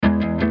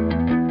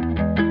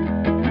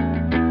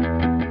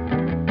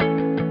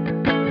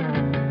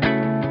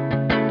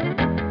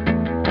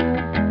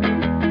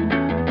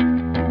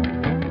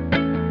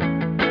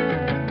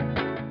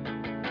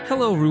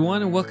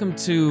everyone, and welcome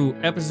to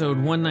episode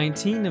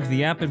 119 of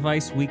the App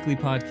Advice Weekly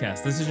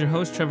Podcast. This is your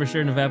host, Trevor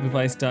Sheridan of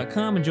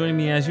AppAdvice.com, and joining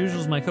me as usual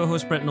is my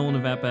co-host, Brett Nolan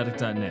of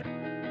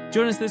AppAddict.net.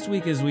 Join us this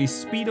week as we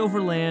speed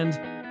overland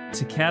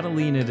to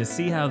Catalina to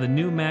see how the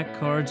new Mac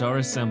cards are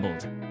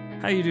assembled.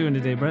 How you doing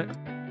today, Brett?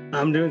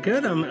 I'm doing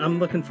good. I'm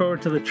looking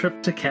forward to the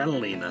trip to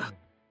Catalina.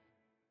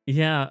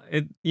 Yeah,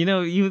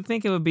 you would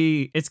think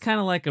it's kind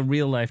of like a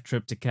real-life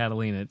trip to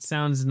Catalina. It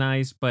sounds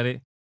nice, but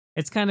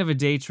it's kind of a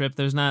day trip.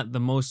 There's not the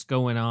most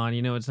going on.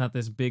 It's not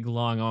this big,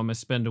 long, I'm going to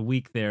spend a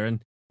week there.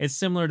 And it's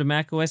similar to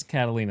macOS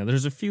Catalina.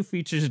 There's a few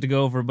features to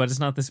go over, but it's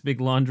not this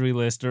big laundry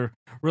list or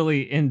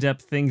really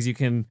in-depth things you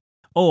can,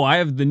 I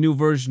have the new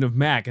version of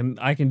Mac, and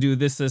I can do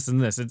this, this,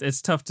 and this.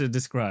 It's tough to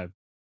describe.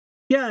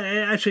 Yeah,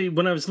 actually,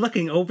 when I was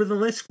looking over the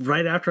list,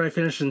 right after I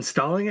finished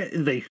installing it,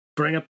 they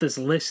bring up this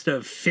list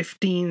of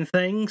 15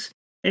 things.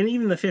 And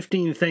even the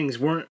 15 things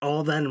weren't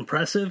all that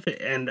impressive,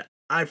 and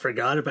I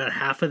forgot about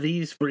half of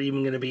these were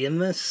even going to be in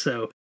this,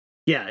 so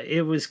yeah,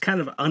 it was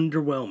kind of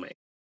underwhelming.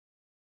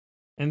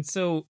 And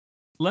so,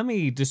 let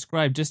me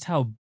describe just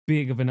how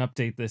big of an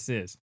update this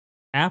is.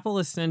 Apple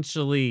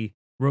essentially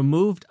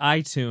removed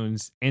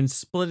iTunes and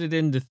split it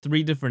into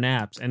 3 different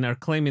apps, and are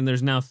claiming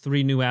there's now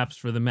 3 new apps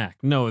for the Mac.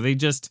 No, they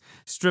just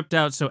stripped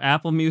out, so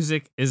Apple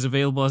Music is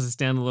available as a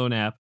standalone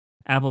app,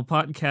 Apple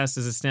Podcasts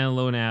is a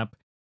standalone app,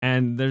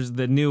 and there's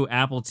the new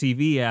Apple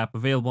TV app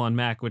available on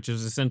Mac, which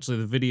is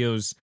essentially the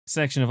videos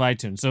section of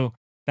iTunes. So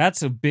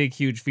that's a big,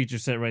 huge feature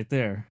set right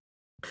there.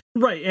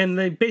 Right, and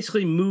they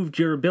basically moved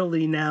your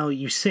ability now.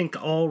 You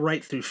sync all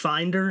right through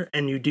Finder,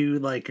 and you do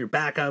like your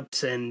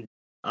backups and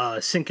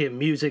sync in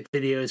music,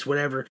 videos,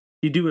 whatever.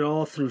 You do it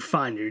all through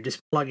Finder. You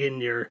just plug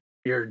in your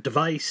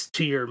device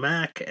to your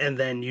Mac, and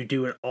then you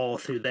do it all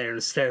through there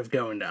instead of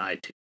going to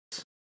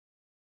iTunes.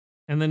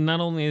 And then not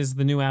only is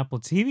the new Apple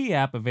TV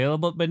app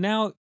available, but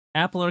now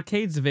Apple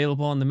Arcade's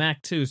available on the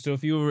Mac too. So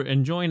if you were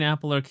enjoying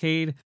Apple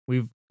Arcade,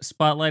 we've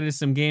spotlighted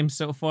some games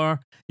so far.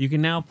 You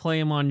can now play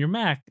them on your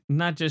Mac,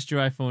 not just your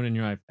iPhone and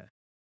your iPad.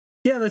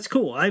 Yeah, that's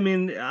cool. I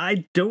mean,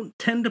 I don't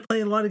tend to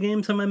play a lot of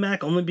games on my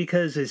Mac, only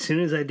because as soon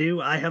as I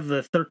do, I have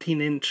the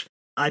 13-inch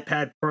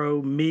iPad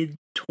Pro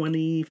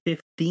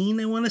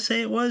mid-2015, I want to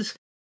say it was.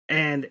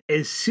 And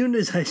as soon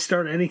as I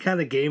start any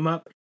kind of game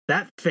up,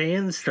 that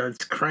fan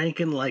starts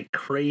cranking like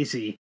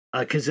crazy,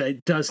 because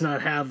it does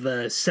not have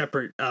the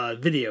separate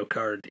video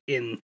card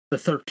in the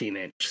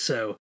 13-inch.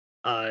 So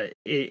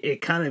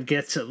it kind of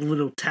gets a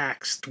little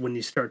taxed when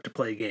you start to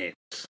play games.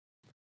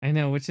 I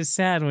know, which is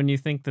sad when you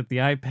think that the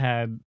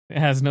iPad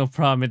has no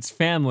problem. It's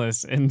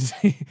fanless, and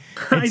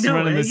it's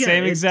running the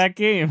same exact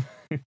game.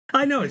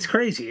 I know, it's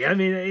crazy. I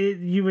mean,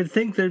 you would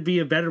think there'd be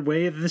a better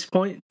way at this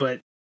point, but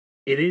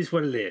it is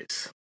what it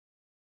is.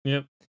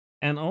 Yep.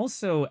 And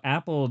also,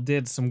 Apple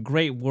did some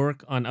great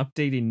work on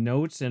updating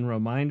notes and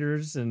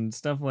reminders and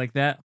stuff like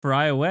that for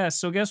iOS.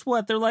 So guess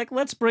what? They're like,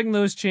 let's bring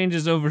those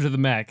changes over to the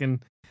Mac.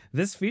 And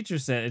this feature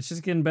set, it's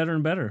just getting better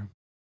and better.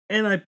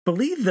 And I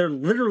believe they're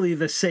literally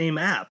the same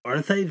app,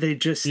 aren't they? They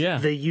just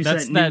they use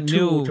that new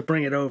tool to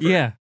bring it over.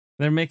 Yeah,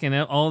 they're making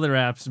all their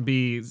apps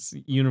be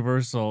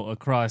universal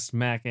across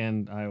Mac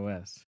and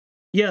iOS.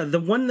 Yeah, the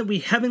one that we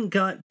haven't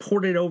got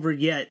ported over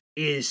yet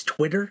is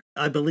Twitter,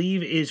 I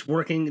believe, is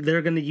working.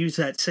 They're going to use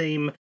that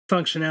same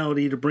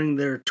functionality to bring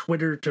their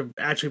Twitter to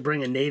actually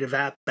bring a native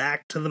app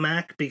back to the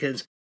Mac,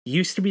 because it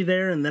used to be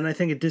there, and then I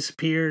think it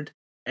disappeared.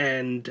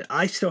 And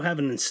I still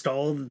haven't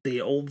installed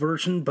the old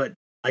version, but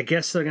I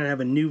guess they're going to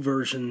have a new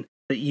version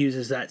that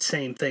uses that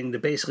same thing to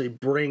basically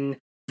bring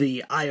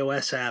the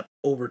iOS app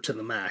over to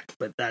the Mac,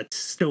 but that's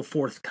still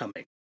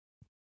forthcoming.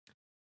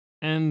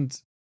 And,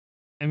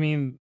 I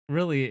mean,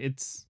 really,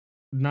 it's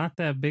not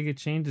that big of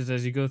changes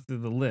as you go through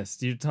the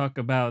list. You talk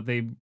about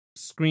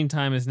screen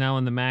time is now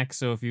on the Mac,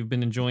 so if you've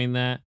been enjoying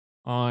that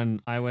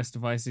on iOS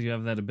devices, you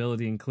have that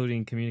ability,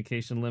 including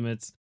communication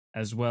limits,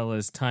 as well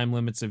as time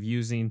limits of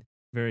using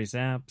various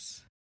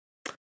apps.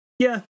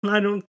 Yeah, I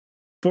don't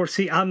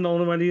foresee, I'm the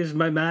only one who uses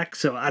my Mac,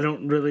 so I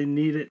don't really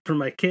need it for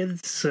my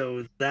kids,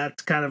 so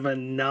that's kind of a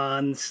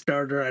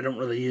non-starter. I don't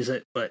really use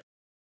it, but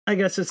I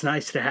guess it's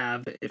nice to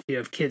have if you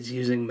have kids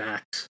using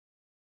Macs.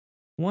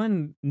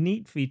 One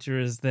neat feature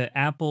is that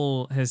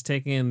Apple has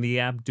taken the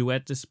app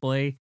Duet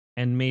Display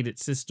and made it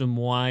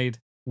system-wide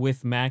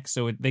with Mac,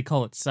 so they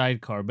call it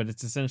Sidecar, but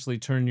it's essentially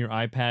turning your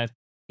iPad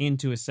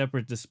into a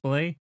separate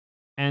display,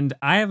 and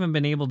I haven't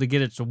been able to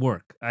get it to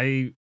work.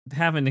 I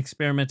haven't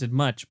experimented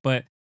much,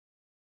 but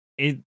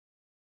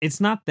it's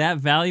not that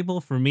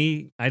valuable for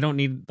me. I don't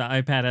need the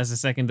iPad as a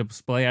second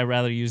display. I'd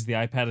rather use the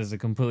iPad as a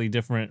completely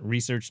different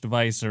research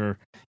device or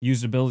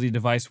usability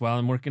device while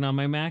I'm working on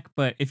my Mac.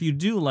 But if you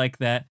do like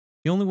that,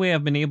 the only way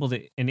I've been able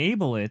to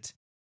enable it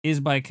is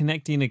by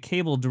connecting a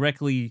cable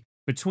directly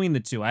between the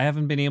two. I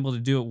haven't been able to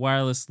do it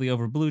wirelessly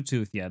over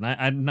Bluetooth yet. And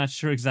I'm not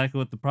sure exactly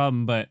what the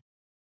problem, but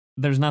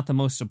there's not the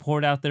most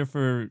support out there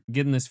for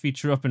getting this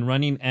feature up and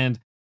running. And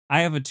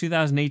I have a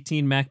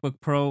 2018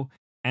 MacBook Pro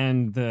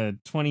and the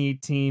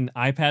 2018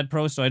 iPad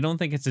Pro, so I don't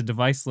think it's a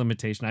device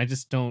limitation. I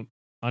just don't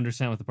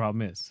understand what the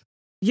problem is.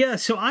 Yeah,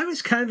 so I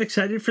was kind of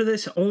excited for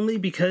this only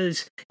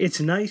because it's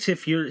nice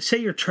if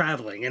you're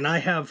traveling, and I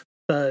have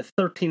the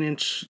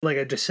 13-inch, like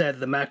I just said,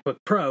 the MacBook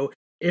Pro.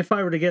 If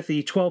I were to get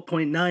the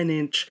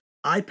 12.9-inch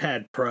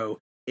iPad Pro,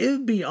 it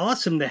would be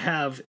awesome to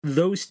have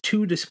those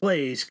two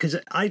displays because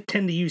I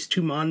tend to use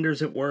two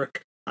monitors at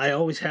work. I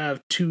always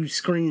have two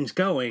screens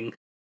going.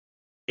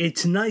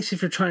 It's nice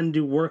if you're trying to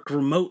do work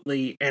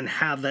remotely and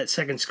have that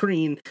second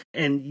screen.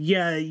 And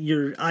yeah,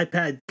 your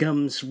iPad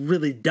comes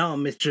really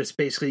dumb. It's just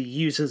basically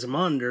used as a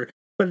monitor,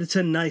 but it's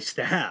a nice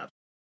to have.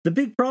 The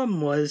big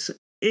problem was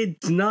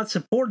it's not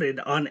supported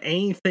on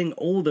anything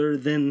older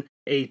than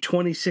a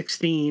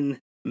 2016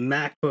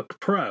 MacBook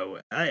Pro.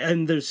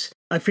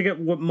 I forget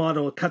what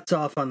model it cuts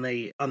off on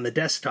the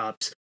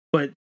desktops,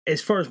 but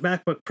as far as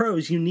MacBook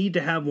Pros, you need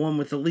to have one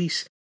with at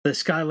least the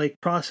Skylake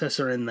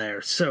processor in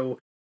there. So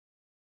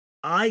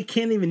I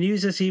can't even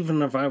use this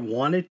even if I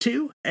wanted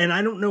to, and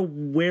I don't know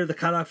where the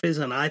cutoff is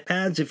on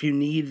iPads if you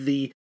need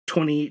the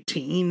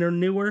 2018 or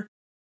newer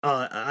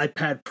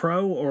iPad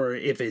Pro, or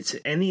if it's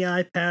any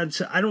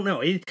iPads. I don't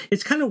know.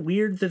 It's kind of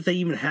weird that they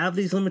even have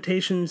these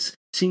limitations,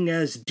 seeing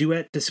as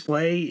Duet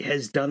Display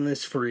has done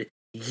this for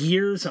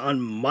years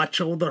on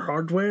much older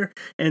hardware,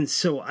 and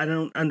so I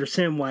don't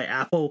understand why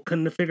Apple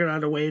couldn't have figured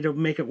out a way to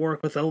make it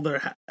work with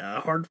older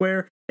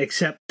hardware,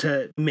 except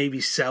to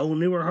maybe sell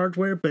newer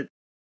hardware, but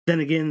then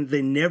again,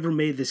 they never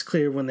made this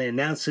clear when they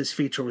announced this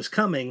feature was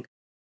coming.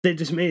 They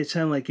just made it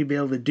sound like you'd be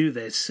able to do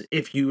this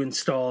if you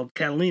installed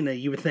Catalina.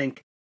 You would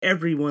think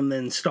everyone that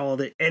installed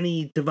it,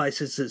 any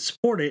devices that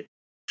support it,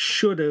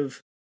 should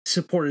have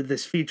supported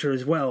this feature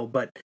as well,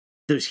 but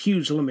there's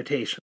huge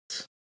limitations.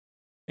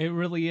 It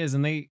really is,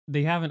 and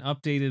they haven't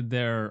updated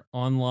their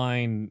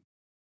online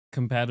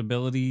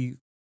compatibility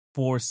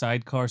for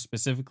Sidecar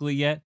specifically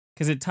yet,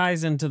 because it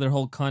ties into their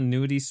whole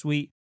continuity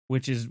suite,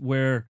 which is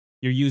where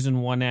you're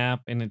using one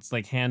app and it's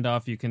like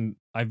handoff.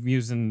 I'm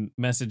using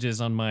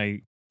messages on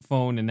my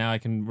phone and now I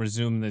can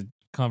resume the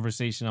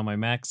conversation on my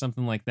Mac,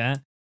 something like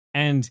that.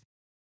 And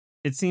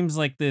it seems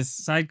like this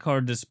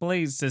Sidecar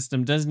display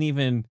system doesn't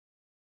even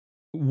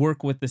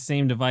work with the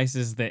same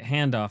devices that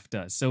handoff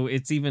does. So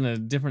it's even a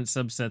different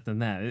subset than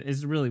that.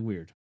 It's really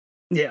weird.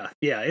 Yeah,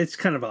 it's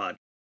kind of odd.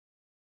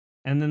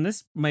 And then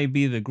this might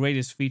be the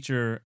greatest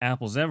feature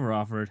Apple's ever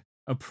offered.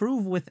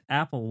 Approve with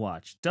Apple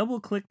Watch.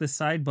 Double-click the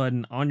side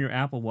button on your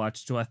Apple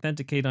Watch to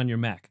authenticate on your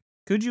Mac.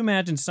 Could you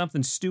imagine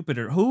something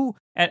stupider? Who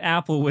at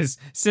Apple was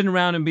sitting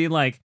around and be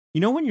like,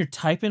 you know when you're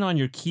typing on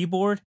your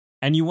keyboard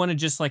and you want to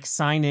just like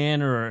sign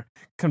in or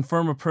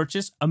confirm a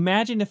purchase?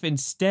 Imagine if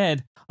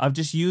instead of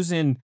just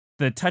using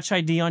the Touch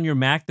ID on your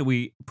Mac that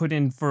we put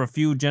in for a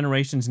few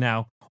generations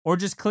now, or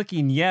just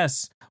clicking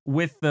yes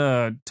with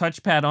the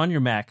touchpad on your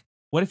Mac,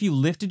 what if you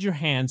lifted your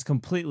hands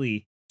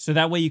completely so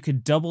that way you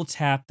could double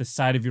tap the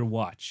side of your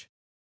watch?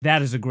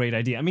 That is a great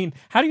idea. I mean,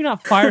 how do you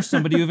not fire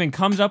somebody who even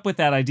comes up with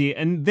that idea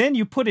and then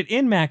you put it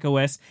in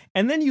macOS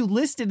and then you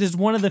list it as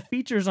one of the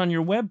features on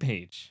your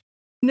webpage?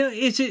 No,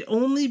 is it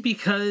only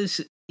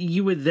because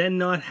you would then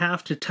not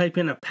have to type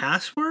in a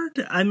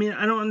password? I mean,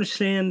 I don't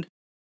understand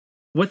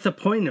what the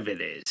point of it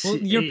is. Well,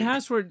 your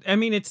password, I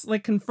mean, it's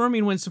like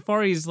confirming when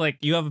Safari is like,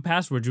 you have a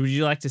password. Would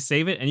you like to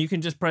save it? And you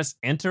can just press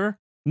enter.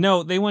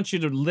 No, they want you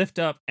to lift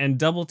up and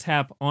double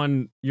tap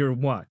on your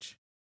watch.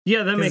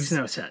 Yeah, that makes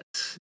no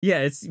sense.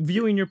 Yeah, it's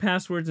viewing your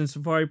passwords and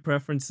Safari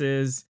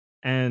preferences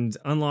and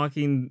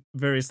unlocking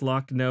various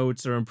locked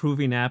notes or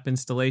improving app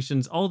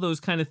installations, all those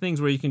kind of things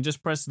where you can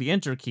just press the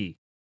enter key.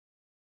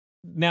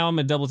 Now I'm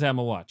going to double tap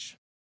my watch.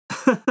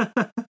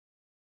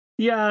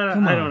 Yeah,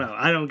 I don't know.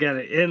 I don't get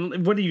it.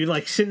 And what are you,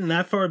 like, sitting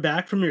that far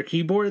back from your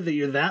keyboard that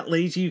you're that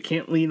lazy you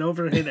can't lean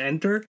over and hit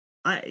enter?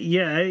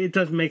 It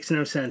doesn't make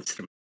no sense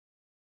to me.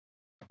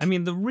 I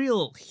mean, the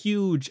real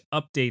huge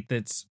update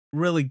that's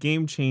really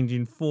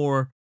game-changing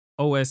for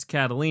OS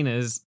Catalina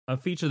is a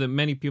feature that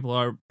many people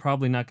are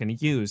probably not going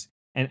to use.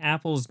 And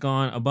Apple's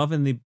gone above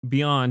and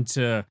beyond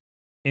to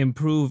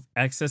improve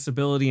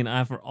accessibility and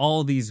offer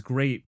all these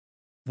great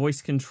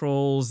voice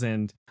controls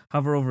and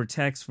hover over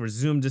text for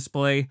Zoom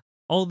display.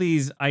 All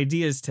these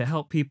ideas to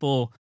help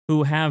people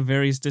who have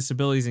various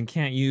disabilities and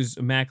can't use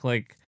a Mac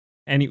like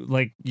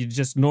you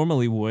just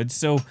normally would.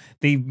 So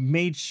they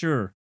made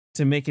sure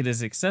to make it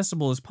as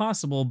accessible as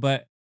possible,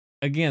 but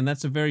again,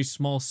 that's a very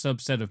small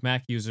subset of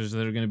Mac users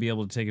that are going to be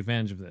able to take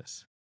advantage of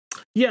this.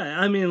 Yeah,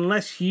 I mean,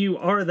 unless you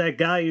are that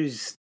guy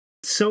who's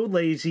so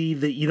lazy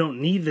that you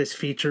don't need this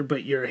feature,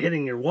 but you're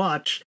hitting your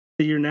watch,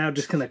 that you're now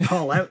just going to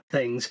call out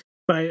things.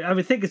 But I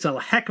would think it's a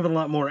heck of a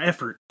lot more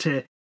effort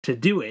to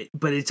do it,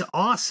 but it's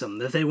awesome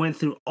that they went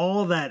through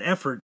all that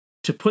effort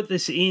to put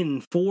this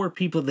in for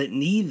people that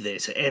need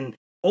this and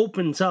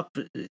opens up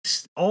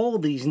all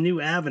these new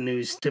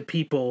avenues to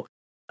people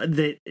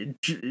that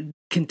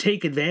can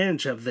take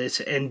advantage of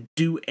this and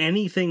do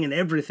anything and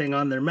everything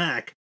on their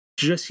Mac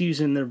just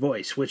using their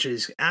voice, which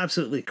is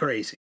absolutely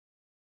crazy.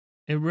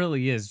 It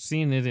really is,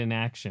 seeing it in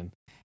action.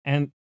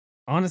 And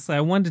honestly,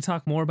 I wanted to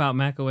talk more about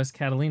macOS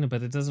Catalina,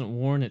 but it doesn't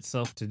warrant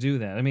itself to do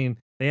that. I mean,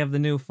 they have the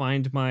new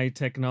Find My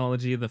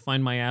technology. The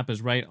Find My app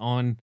is right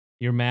on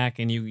your Mac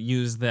and you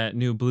use that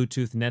new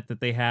Bluetooth net that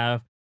they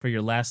have for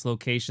your last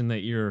location that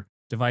your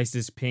device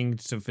is pinged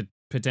to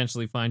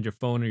potentially find your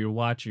phone or your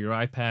watch or your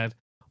iPad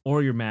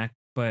or your Mac.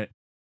 But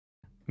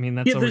I mean,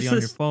 that's already on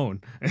your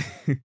phone.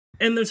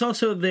 And there's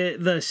also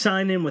the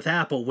sign in with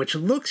Apple, which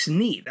looks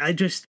neat. I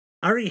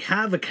already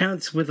have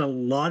accounts with a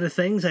lot of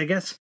things. I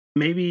guess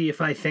maybe if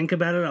I think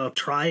about it, I'll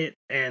try it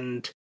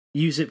and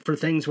use it for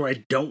things where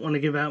I don't want to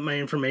give out my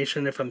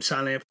information if I'm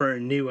signing up for a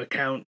new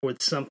account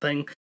with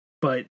something.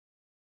 But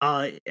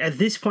at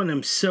this point,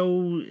 I'm so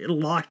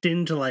locked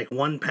into like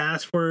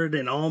 1Password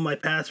and all my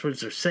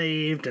passwords are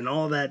saved and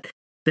all that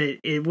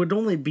it would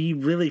only be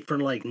really for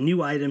like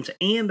new items.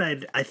 And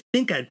I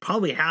think I'd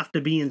probably have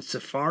to be in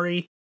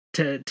Safari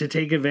to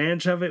take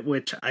advantage of it,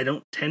 which I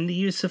don't tend to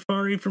use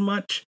Safari for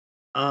much.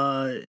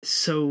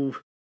 So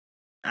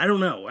I don't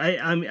know.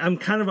 I'm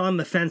kind of on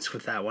the fence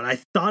with that one. I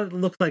thought it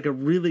looked like a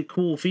really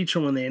cool feature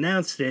when they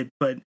announced it,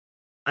 but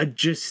I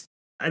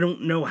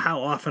don't know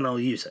how often I'll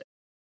use it.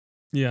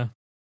 Yeah.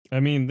 I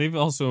mean, they've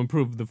also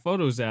improved the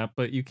Photos app,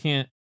 but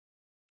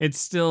it's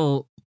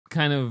still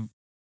kind of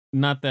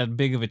not that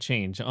big of a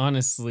change,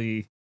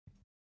 honestly.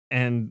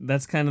 And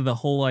that's kind of the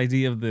whole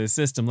idea of the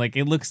system. Like,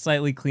 it looks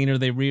slightly cleaner.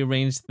 They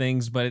rearranged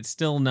things, but it's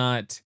still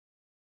not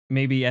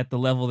maybe at the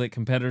level that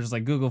competitors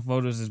like Google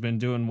Photos has been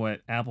doing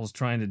what Apple's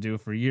trying to do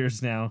for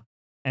years now.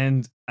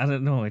 And I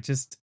don't know,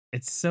 it's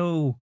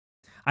so,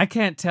 I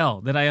can't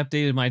tell that I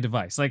updated my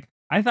device. Like,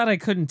 I thought I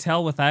couldn't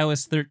tell with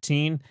iOS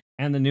 13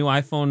 and the new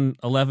iPhone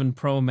 11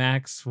 Pro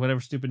Max, whatever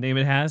stupid name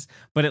it has,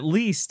 but at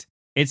least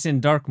it's in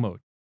dark mode.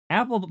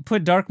 Apple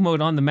put dark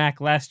mode on the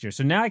Mac last year,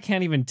 so now I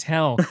can't even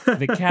tell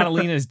that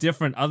Catalina is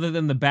different other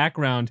than the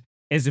background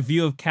is a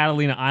view of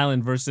Catalina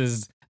Island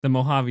versus the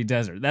Mojave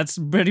Desert. That's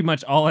pretty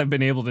much all I've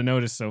been able to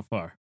notice so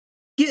far.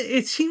 Yeah,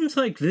 it seems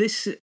like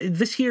this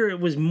year it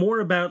was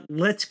more about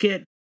let's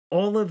get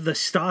all of the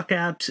stock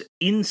apps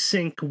in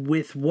sync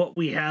with what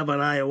we have on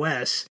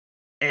iOS,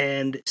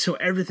 and so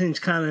everything's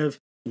kind of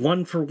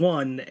one for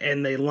one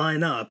and they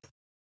line up.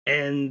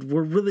 And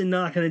we're really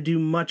not going to do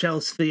much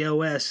else to the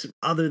OS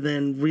other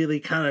than really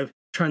kind of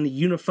trying to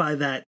unify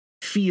that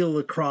feel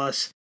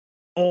across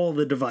all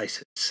the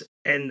devices.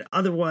 And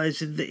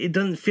otherwise, it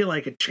doesn't feel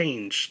like it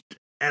changed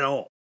at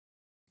all.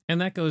 And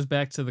that goes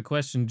back to the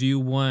question, do you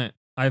want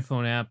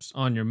iPhone apps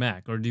on your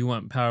Mac or do you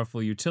want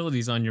powerful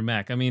utilities on your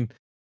Mac? I mean,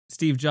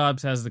 Steve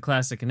Jobs has the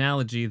classic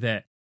analogy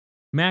that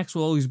Macs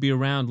will always be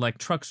around like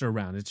trucks are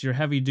around. It's your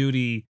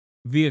heavy-duty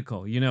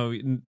vehicle,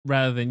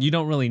 rather than you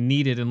don't really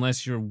need it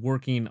unless you're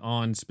working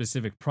on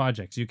specific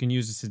projects. You can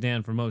use a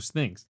sedan for most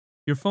things.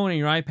 Your phone and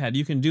your iPad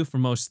you can do for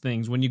most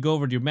things. When you go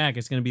over to your Mac,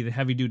 it's going to be the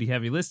heavy-duty,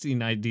 heavy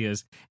listing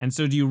ideas. And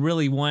so do you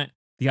really want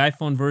the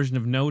iPhone version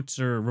of Notes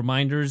or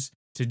Reminders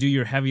to do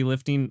your heavy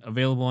lifting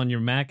available on your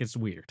Mac? It's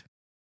weird.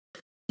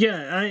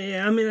 Yeah,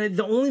 I mean,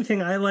 the only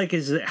thing I like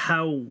is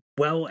how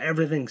well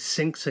everything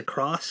syncs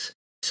across.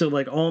 So,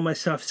 like, all my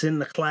stuff's in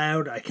the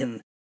cloud. I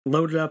can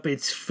load it up.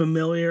 It's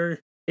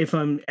familiar. If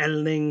I'm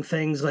editing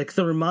things like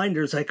the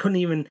reminders, I couldn't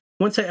even,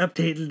 once I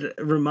updated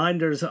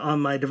reminders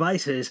on my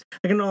devices,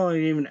 I can no longer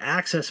even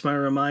access my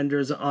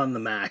reminders on the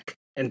Mac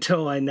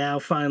until I now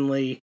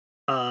finally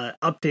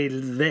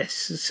updated this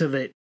so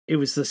that it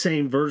was the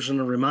same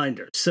version of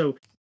reminders. So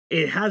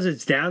it has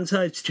its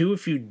downsides too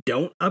if you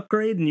don't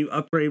upgrade and you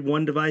upgrade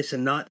one device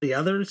and not the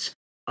others,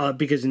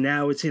 because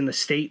now it's in a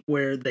state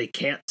where they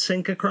can't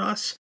sync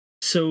across.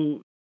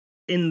 So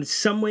in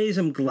some ways,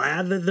 I'm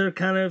glad that they're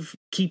kind of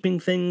keeping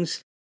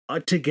things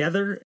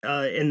together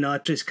and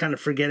not just kind of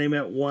forgetting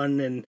about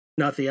one and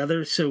not the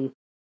other. So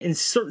in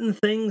certain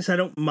things, I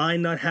don't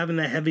mind not having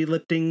the heavy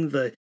lifting,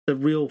 the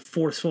real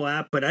forceful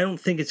app, but I don't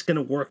think it's going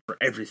to work for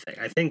everything.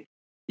 I think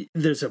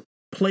there's a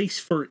place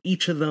for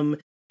each of them,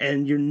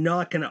 and you're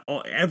not going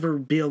to ever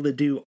be able to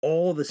do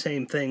all the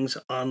same things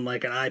on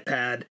like an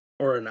iPad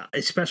or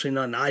especially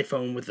not an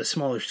iPhone with a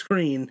smaller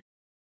screen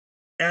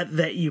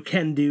that you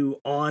can do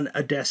on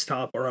a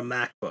desktop or a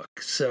MacBook.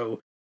 So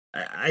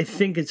I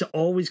think it's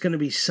always going to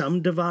be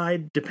some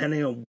divide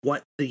depending on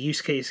what the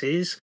use case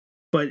is,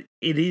 but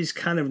it is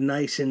kind of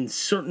nice in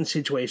certain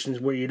situations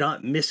where you're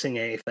not missing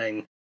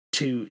anything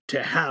to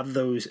have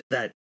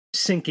that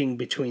syncing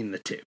between the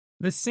two.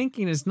 The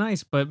syncing is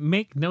nice, but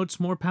make Notes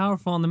more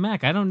powerful on the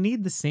Mac. I don't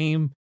need the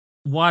same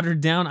watered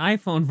down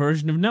iPhone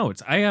version of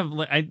Notes.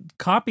 I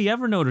copy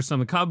Evernote or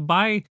something.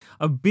 Buy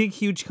a big,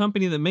 huge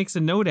company that makes a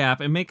note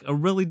app and make a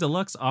really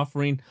deluxe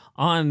offering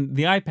on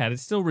the iPad. It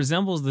still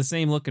resembles the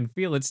same look and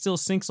feel. It still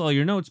syncs all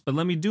your notes, but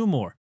let me do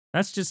more.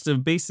 That's just a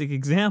basic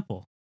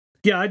example.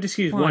 Yeah, I just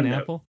use one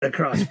Apple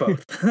across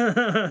both.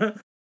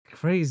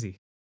 Crazy.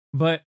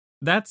 But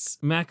that's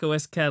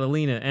macOS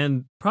Catalina,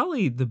 and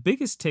probably the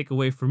biggest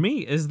takeaway for me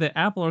is that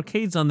Apple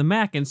Arcade's on the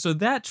Mac, and so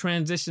that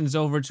transitions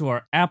over to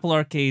our Apple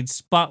Arcade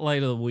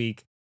Spotlight of the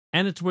Week,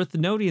 and it's worth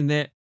noting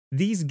that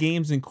these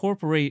games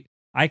incorporate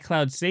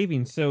iCloud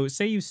saving. So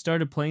say you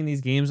started playing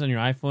these games on your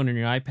iPhone or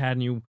your iPad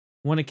and you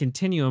want to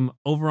continue them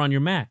over on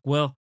your Mac.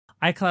 Well,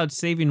 iCloud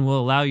saving will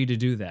allow you to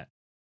do that.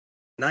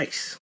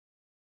 Nice.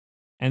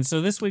 And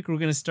so this week we're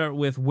going to start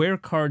with Where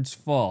Cards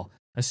Fall,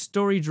 a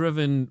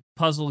story-driven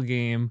puzzle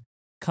game.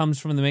 Comes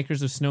from the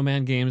makers of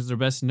Snowman Games. They're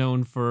best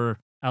known for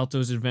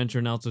Alto's Adventure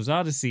and Alto's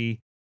Odyssey.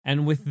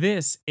 And with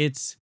this,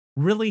 it's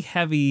really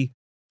heavy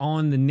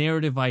on the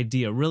narrative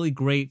idea, really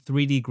great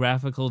 3D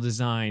graphical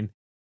design.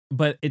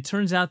 But it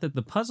turns out that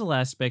the puzzle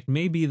aspect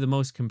may be the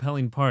most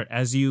compelling part,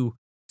 as you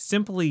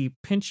simply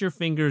pinch your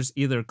fingers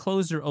either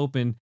closed or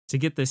open to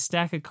get this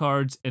stack of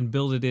cards and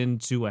build it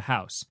into a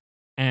house.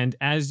 And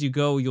as you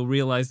go, you'll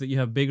realize that you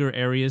have bigger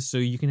areas, so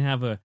you can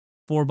have a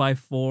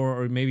 4x4,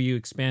 or maybe you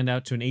expand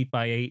out to an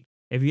 8x8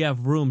 if you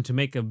have room to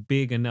make a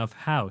big enough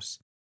house.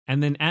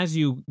 And then as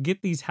you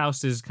get these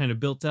houses kind of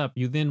built up,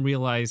 you then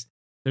realize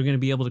they're going to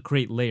be able to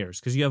create layers,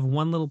 because you have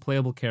one little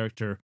playable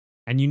character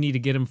and you need to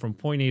get him from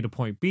point A to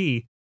point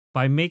B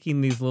by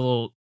making these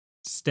little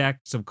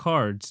stacks of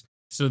cards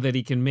so that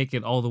he can make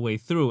it all the way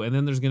through. And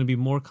then there's going to be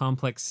more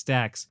complex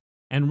stacks.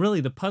 And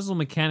really, the puzzle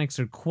mechanics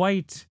are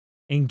quite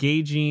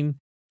engaging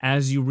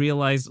as you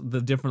realize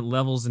the different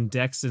levels and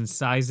decks and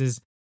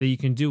sizes that you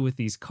can do with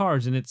these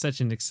cards, and it's such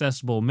an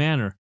accessible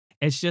manner.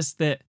 It's just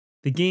that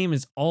the game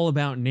is all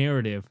about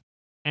narrative,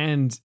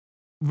 and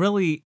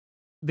really,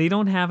 they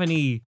don't have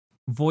any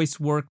voice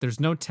work. There's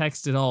no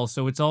text at all,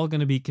 so it's all going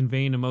to be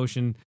conveying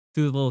emotion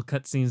through the little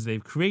cutscenes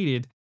they've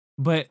created.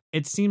 But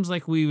it seems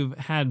like we've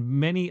had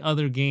many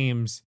other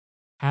games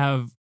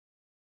have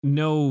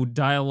no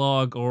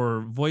dialogue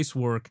or voice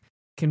work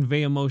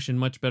convey emotion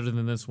much better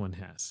than this one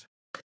has.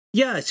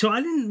 Yeah, so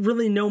I didn't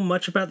really know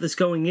much about this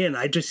going in.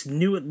 I just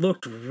knew it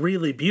looked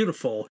really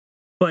beautiful.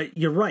 But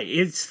you're right,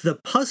 it's the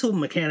puzzle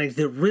mechanics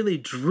that really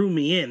drew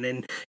me in,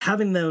 and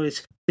having the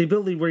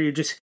ability where you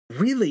just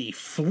really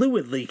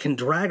fluidly can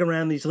drag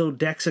around these little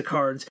decks of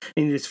cards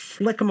and you just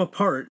flick them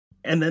apart,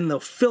 and then they'll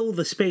fill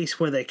the space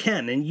where they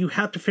can, and you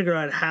have to figure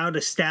out how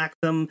to stack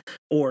them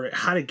or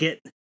how to get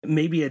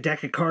maybe a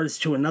deck of cards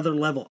to another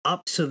level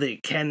up so they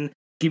can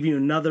give you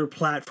another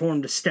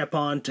platform to step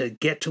on to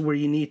get to where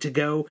you need to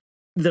go.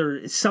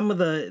 Some of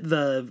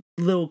the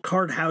little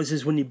card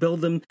houses, when you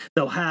build them,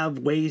 they'll have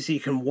ways you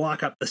can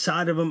walk up the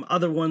side of them.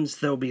 Other ones,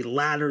 there'll be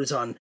ladders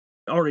on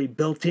already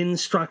built-in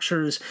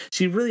structures.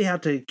 So you really have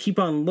to keep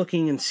on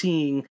looking and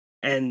seeing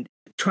and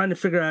trying to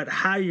figure out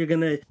how you're going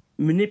to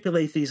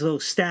manipulate these little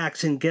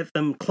stacks and get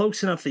them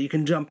close enough that you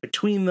can jump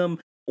between them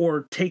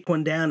or take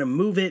one down and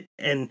move it.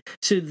 And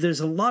so there's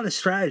a lot of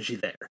strategy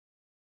there.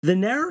 The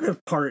narrative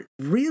part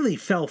really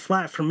fell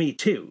flat for me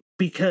too,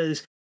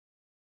 because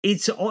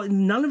it's all,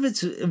 none of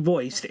it's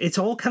voiced. It's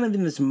all kind of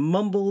in this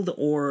mumbled,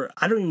 or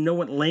I don't even know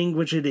what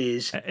language it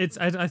is.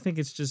 I think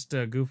it's just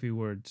goofy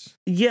words.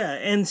 Yeah,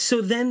 and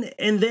so then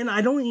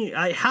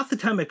half the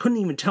time I couldn't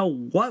even tell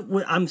what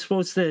I'm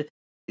supposed to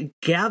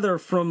gather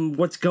from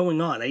what's going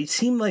on. It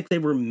seemed like they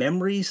were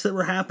memories that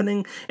were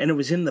happening, and it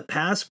was in the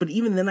past. But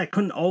even then, I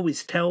couldn't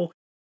always tell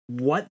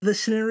what the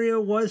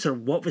scenario was or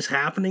what was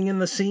happening in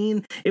the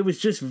scene. It was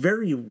just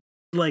very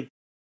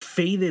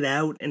faded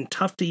out and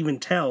tough to even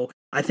tell.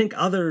 I think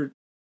other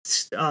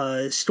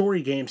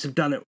story games have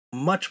done it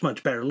much,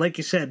 much better. Like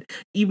you said,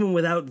 even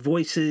without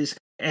voices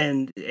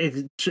and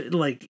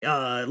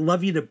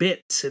Love You to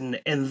Bits and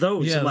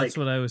those. Yeah, that's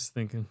what I was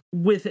thinking.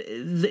 With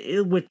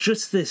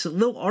just this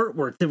little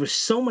artwork, there was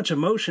so much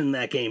emotion in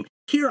that game.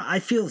 Here, I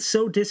feel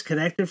so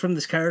disconnected from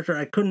this character.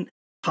 I couldn't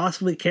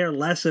possibly care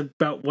less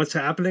about what's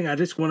happening. I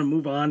just want to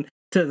move on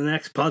to the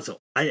next puzzle.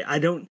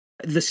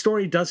 The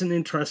story doesn't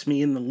interest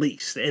me in the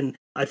least, and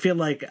I feel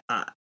like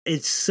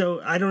it's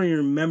so, I don't even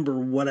remember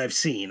what I've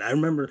seen. I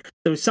remember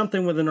there was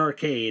something with an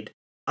arcade.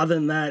 Other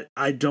than that,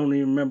 I don't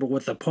even remember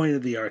what the point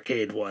of the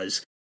arcade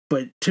was.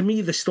 But to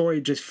me, the story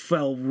just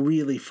fell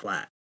really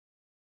flat.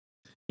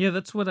 Yeah,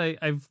 that's what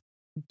I've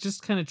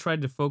just kind of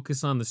tried to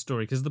focus on the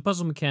story, because the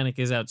puzzle mechanic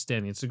is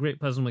outstanding. It's a great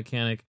puzzle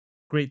mechanic,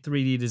 great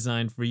 3D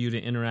design for you to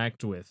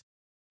interact with.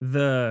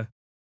 The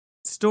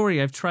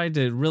story I've tried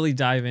to really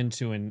dive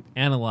into and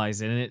analyze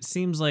it, and it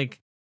seems like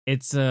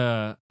it's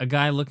a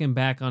guy looking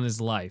back on his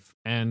life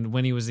and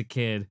when he was a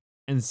kid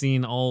and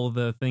seeing all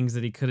the things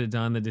that he could have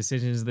done, the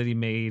decisions that he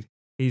made.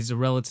 He's a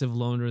relative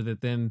loner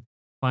that then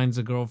finds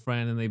a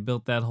girlfriend, and they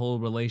built that whole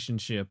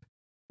relationship.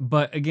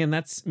 But again,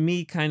 that's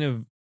me kind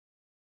of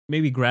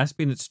maybe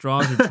grasping at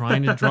straws or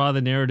trying to draw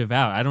the narrative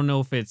out. I don't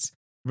know if it's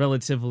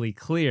relatively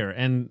clear.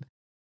 And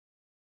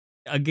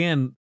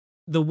again,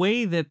 the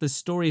way that the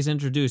story is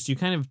introduced, you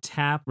kind of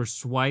tap or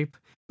swipe,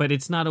 but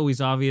it's not always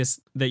obvious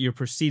that you're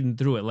proceeding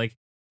through it. Like,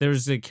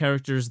 there's the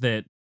characters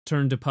that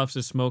turn to puffs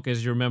of smoke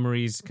as your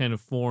memories kind of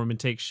form and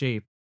take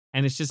shape.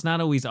 And it's just not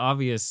always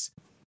obvious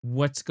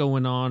what's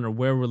going on or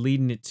where we're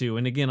leading it to.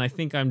 And again, I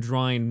think I'm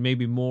drawing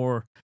maybe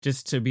more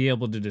just to be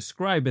able to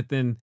describe it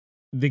than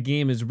the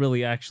game is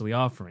really actually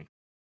offering.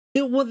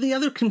 Yeah, well, the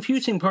other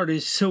confusing part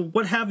is, so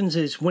what happens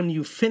is when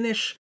you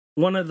finish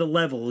one of the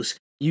levels,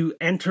 you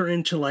enter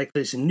into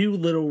this new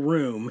little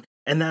room,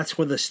 and that's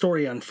where the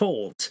story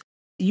unfolds.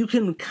 You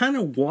can kind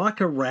of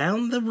walk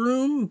around the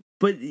room,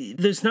 but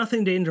there's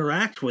nothing to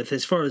interact with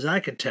as far as I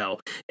could tell.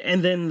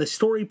 And then the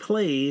story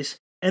plays,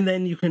 and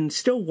then you can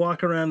still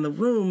walk around the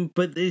room,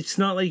 but it's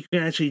not like you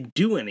can actually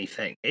do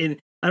anything. And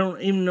I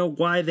don't even know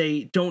why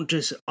they don't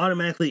just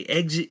automatically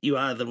exit you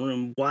out of the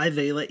room, why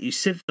they let you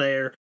sit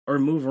there or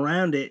move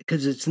around it,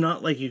 because it's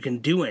not like you can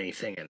do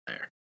anything in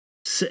there.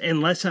 So,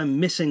 unless I'm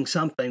missing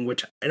something,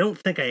 which I don't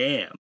think I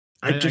am.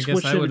 I guess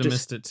wish I they would have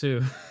just missed it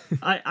too.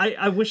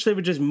 I wish they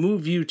would just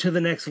move you to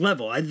the next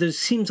level. There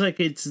seems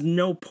like it's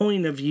no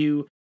point of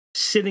you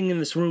sitting in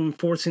this room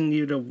forcing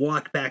you to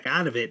walk back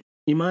out of it.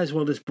 You might as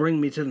well just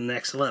bring me to the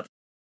next level.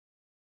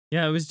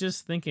 Yeah, I was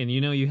just thinking,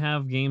 you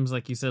have games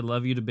like you said,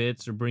 Love You to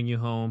Bits or Bring You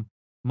Home,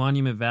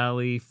 Monument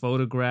Valley,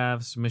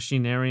 Photographs,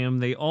 Machinarium.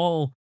 They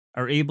all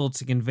are able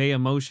to convey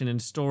emotion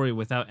and story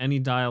without any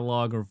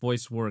dialogue or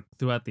voice work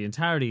throughout the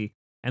entirety.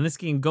 And this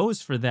game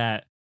goes for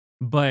that,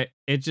 but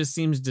it just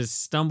seems to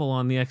stumble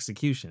on the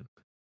execution.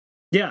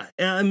 Yeah,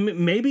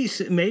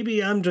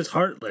 maybe I'm just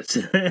heartless.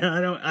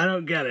 I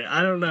don't get it.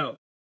 I don't know.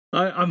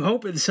 I'm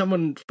hoping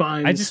someone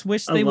finds. I just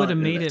wish they would have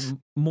made it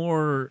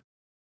more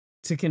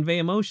to convey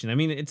emotion. I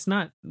mean, it's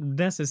not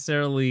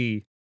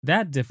necessarily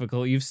that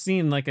difficult. You've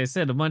seen, like I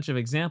said, a bunch of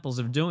examples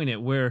of doing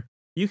it where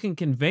you can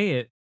convey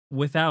it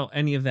without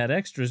any of that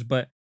extras,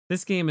 but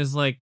this game is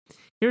like,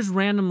 here's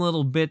random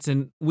little bits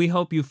and we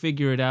hope you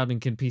figure it out and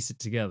can piece it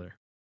together.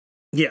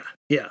 Yeah.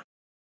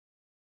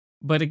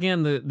 But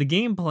again, the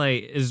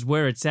gameplay is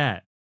where it's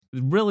at.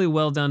 Really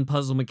well done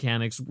puzzle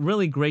mechanics,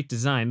 really great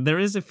design. There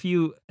is a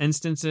few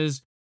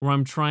instances where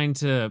I'm trying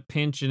to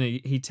pinch and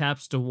he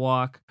taps to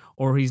walk,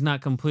 or he's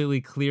not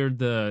completely cleared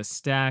the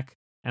stack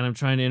and I'm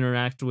trying to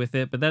interact with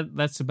it, but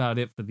that's about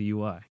it for the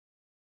UI.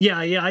 Yeah,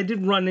 I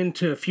did run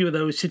into a few of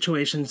those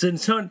situations, and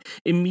it's not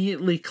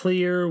immediately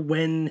clear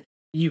when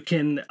you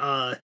can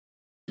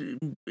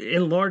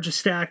enlarge a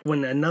stack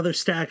when another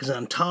stack is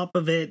on top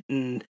of it,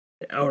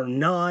 or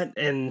not,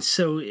 and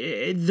so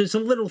there's a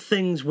little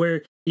things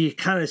where you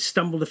kind of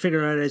stumble to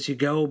figure out as you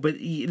go, but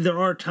there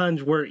are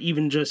times where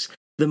even just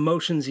the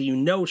motions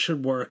that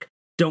should work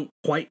don't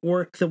quite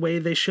work the way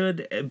they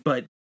should,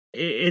 but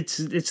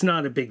it's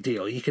not a big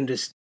deal. You can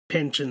just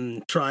pinch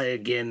and try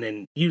again,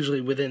 and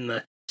usually within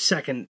the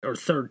second or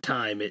third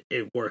time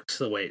it works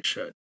the way it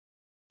should.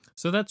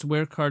 So that's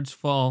Where Cards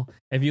Fall.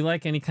 If you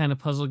like any kind of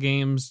puzzle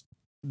games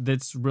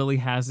that's really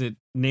has it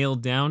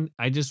nailed down,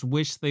 I just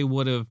wish they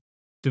would have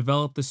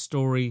developed the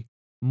story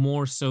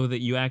more so that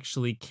you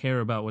actually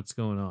care about what's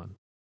going on.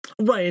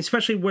 Right,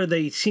 especially where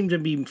they seem to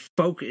be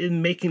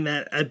making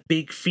that a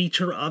big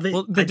feature of it.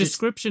 Well, the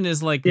description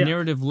is like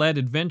narrative-led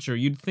adventure.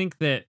 You'd think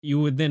that you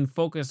would then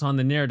focus on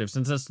the narrative,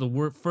 since that's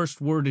the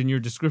first word in your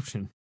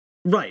description.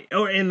 Right,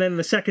 and then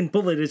the second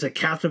bullet is a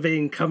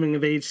captivating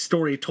coming-of-age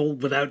story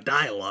told without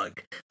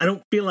dialogue. I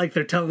don't feel like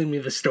they're telling me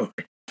the story.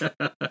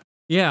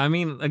 Yeah, I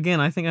mean, again,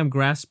 I think I'm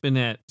grasping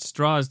at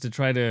straws to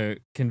try to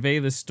convey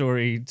the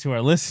story to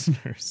our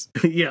listeners.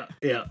 Yeah.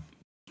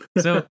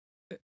 So,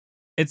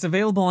 it's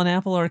available on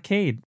Apple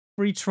Arcade.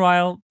 Free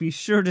trial. Be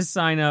sure to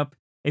sign up.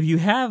 If you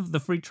have the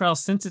free trial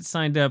since it's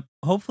signed up,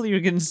 hopefully you're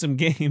getting some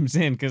games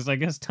in, because I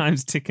guess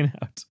time's ticking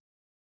out.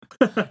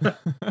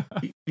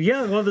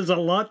 Yeah, well, there's a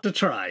lot to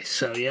try,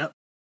 so yep.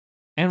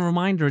 And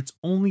reminder, it's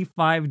only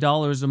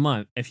 $5 a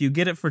month. If you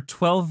get it for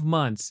 12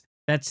 months,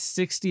 that's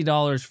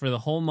 $60 for the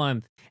whole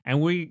month. And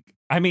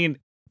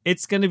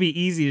it's going to be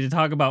easy to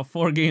talk about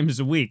 4 games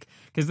a week,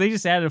 because they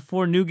just added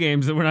 4 new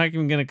games that we're not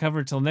even going to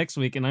cover till next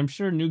week, and I'm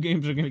sure new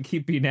games are going to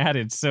keep being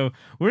added. So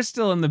we're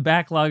still in the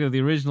backlog of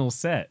the original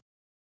set.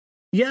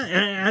 Yeah,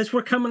 as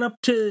we're coming up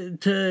to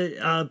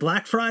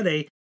Black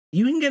Friday,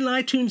 you can get an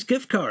iTunes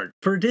gift card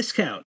for a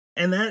discount,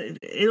 and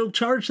it'll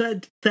charge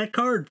that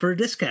card for a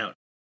discount.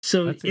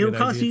 So it'll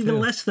cost you even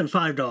less than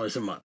 $5 a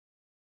month.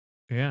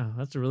 Yeah,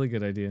 that's a really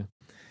good idea.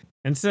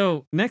 And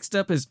so next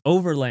up is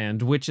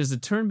Overland, which is a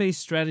turn-based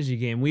strategy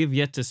game. We have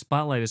yet to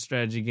spotlight a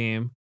strategy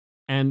game.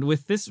 And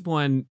with this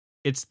one,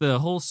 it's the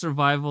whole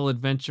survival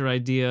adventure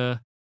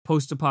idea,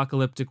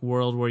 post-apocalyptic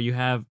world where you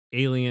have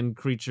alien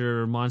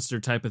creature, monster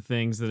type of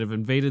things that have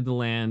invaded the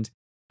land,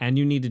 and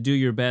you need to do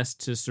your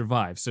best to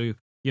survive. So you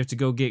have to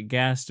go get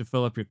gas to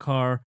fill up your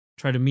car,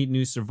 try to meet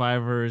new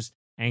survivors,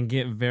 and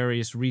get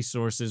various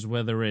resources,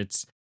 whether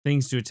it's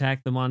things to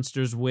attack the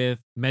monsters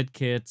with,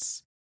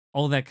 medkits,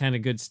 all that kind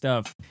of good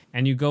stuff.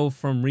 And you go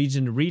from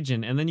region to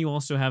region, and then you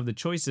also have the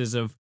choices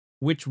of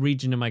which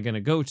region am I going to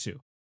go to.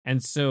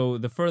 And so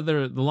the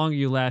longer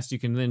you last, you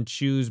can then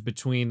choose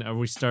between, are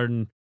we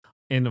starting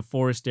in a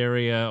forest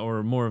area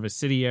or more of a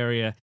city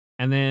area?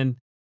 And then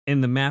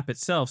in the map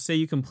itself, say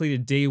you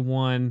completed day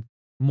 1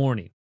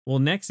 morning. Well,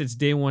 next it's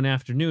day 1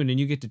 afternoon, and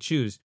you get to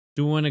choose.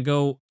 Do we want to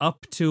go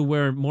up to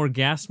where more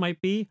gas might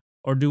be,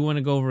 or do we want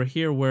to go over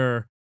here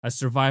where a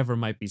survivor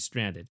might be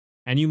stranded?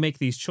 And you make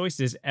these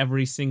choices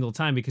every single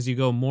time, because you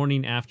go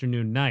morning,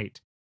 afternoon,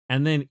 night.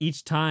 And then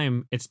each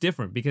time it's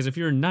different, because if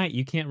you're night,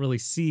 you can't really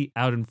see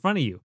out in front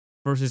of you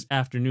versus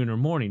afternoon or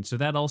morning. So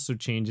that also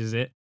changes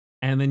it.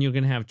 And then you're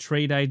going to have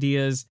trade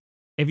ideas.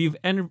 If you've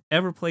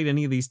ever played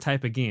any of these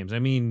type of games, I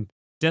mean,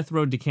 Death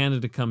Road to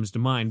Canada comes to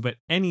mind, but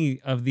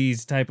any of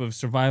these type of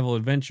survival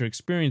adventure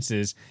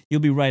experiences, you'll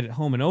be right at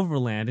home in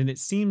Overland. And it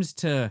seems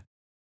to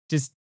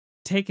just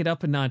take it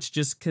up a notch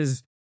just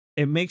because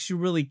it makes you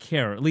really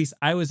care. At least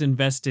I was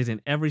invested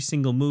in every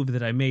single move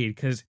that I made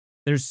because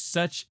there's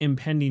such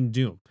impending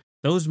doom.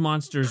 Those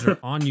monsters are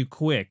on you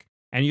quick,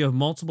 and you have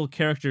multiple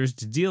characters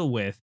to deal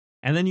with.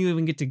 And then you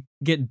even get to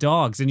get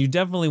dogs, and you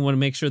definitely want to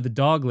make sure the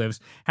dog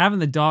lives. Having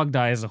the dog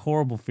die is a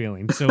horrible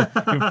feeling. So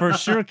you're for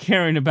sure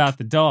caring about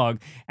the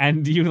dog,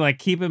 and you like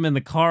keep him in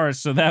the car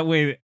so that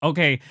way,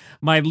 okay,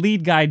 my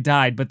lead guy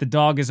died, but the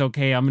dog is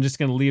okay. I'm just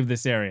going to leave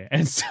this area.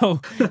 And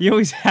so you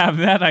always have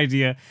that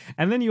idea.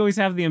 And then you always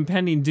have the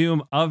impending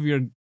doom of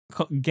your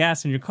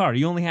gas in your car.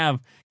 You only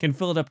can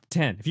fill it up to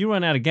 10. If you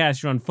run out of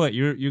gas, you're on foot,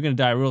 you're going to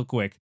die real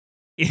quick.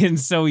 And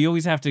so you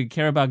always have to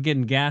care about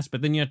getting gas,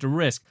 but then you have to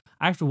risk.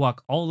 I have to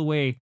walk all the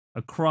way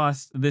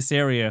across this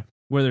area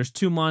where there's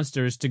 2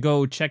 monsters to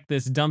go check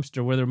this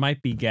dumpster where there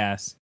might be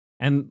gas.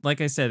 And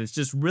like I said, it's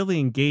just really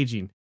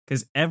engaging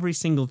because every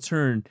single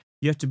turn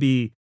you have to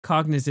be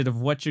cognizant of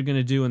what you're going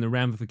to do and the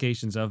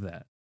ramifications of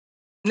that.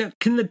 Now,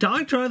 can the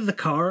dog drive the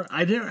car?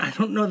 I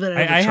don't know that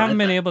I haven't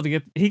been able to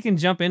get. He can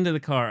jump into the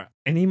car,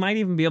 and he might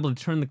even be able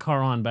to turn the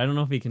car on, but I don't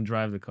know if he can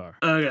drive the car.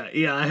 Okay,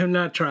 yeah, I have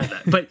not tried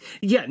that, but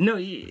yeah, no,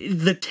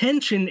 the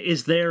tension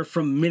is there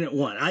from minute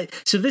one.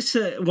 So this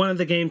is one of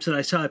the games that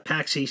I saw at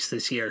PAX East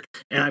this year,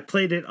 and I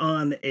played it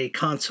on a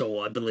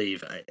console, I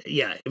believe.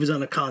 Yeah, it was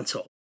on a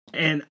console,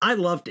 and I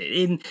loved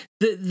it. And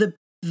the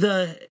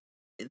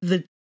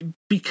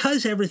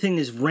because everything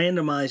is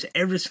randomized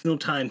every single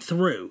time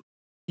through.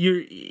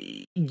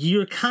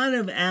 You're kind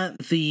of at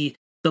the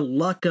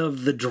luck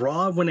of the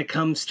draw when it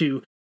comes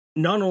to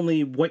not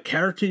only what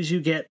characters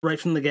you get right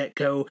from the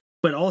get-go,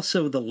 but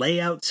also the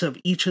layouts of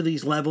each of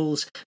these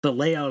levels, the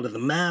layout of the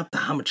map,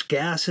 how much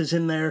gas is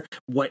in there,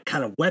 what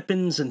kind of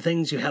weapons and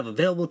things you have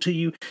available to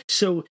you.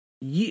 So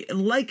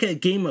like a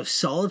game of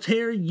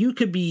solitaire, you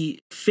could be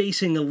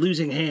facing a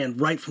losing hand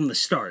right from the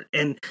start.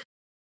 And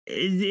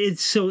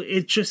it's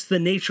just the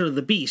nature of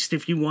the beast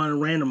if you want to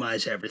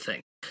randomize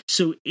everything.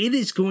 So it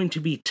is going to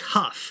be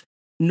tough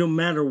no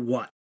matter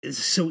what.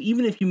 So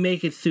even if you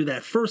make it through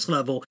that first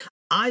level,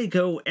 I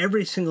go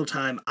every single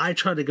time, I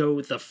try to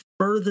go the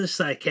furthest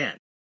I can.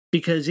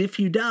 Because if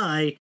you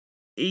die,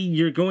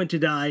 you're going to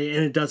die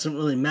and it doesn't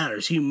really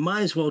matter. So you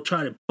might as well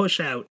try to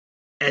push out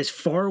as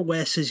far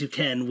west as you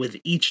can with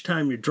each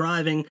time you're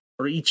driving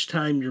or each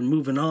time you're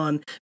moving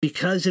on.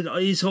 Because it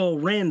is all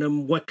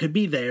random what could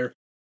be there.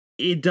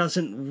 It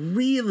doesn't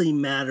really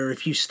matter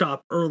if you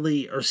stop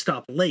early or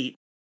stop late.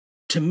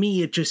 To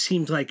me, it just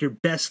seems like you're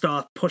best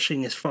off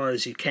pushing as far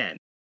as you can.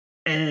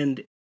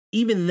 And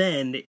even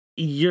then,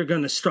 you're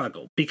going to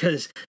struggle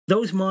because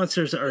those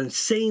monsters are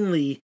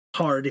insanely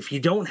hard if you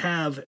don't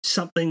have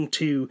something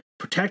to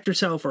protect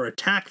yourself or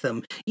attack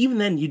them. Even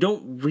then, you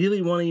don't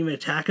really want to even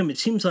attack them. It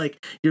seems like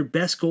your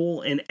best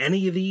goal in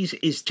any of these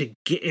is to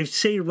get, if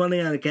say you're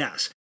running out of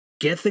gas,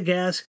 get the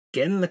gas,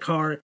 get in the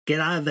car, get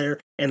out of there,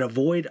 and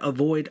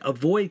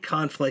avoid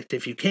conflict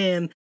if you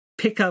can.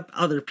 Pick up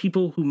other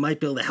people who might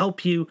be able to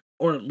help you,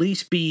 or at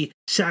least be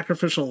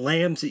sacrificial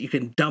lambs that you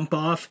can dump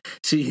off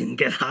so you can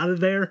get out of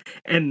there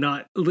and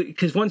not,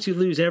 because once you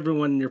lose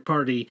everyone in your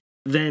party,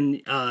 then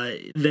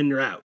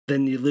you're out.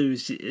 Then you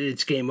lose,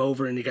 it's game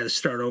over and you got to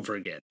start over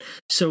again.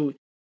 So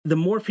the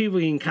more people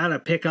you can kind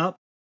of pick up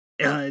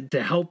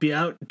to help you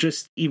out,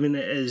 just even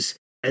as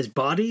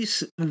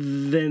bodies,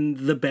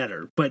 then the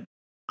better. But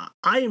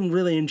I am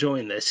really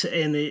enjoying this,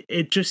 and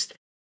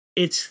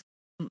it's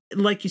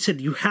like you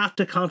said, you have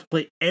to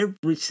contemplate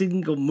every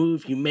single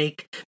move you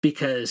make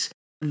because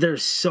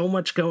there's so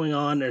much going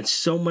on and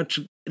so much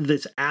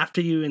that's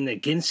after you and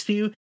against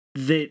you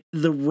that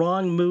the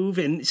wrong move,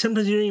 and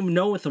sometimes you don't even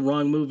know what the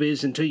wrong move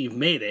is until you've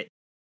made it,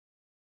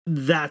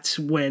 that's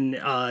when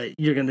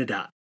you're going to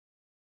die.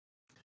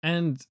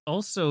 And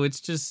also,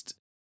 it's just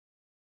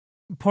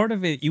part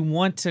of it, you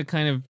want to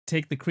kind of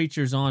take the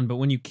creatures on, but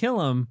when you kill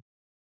them,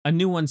 a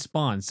new one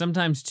spawns.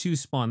 Sometimes 2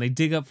 spawn. They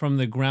dig up from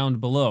the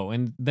ground below,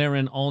 and they're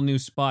in all new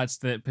spots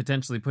that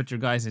potentially put your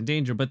guys in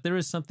danger. But there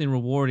is something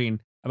rewarding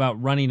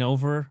about running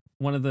over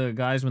one of the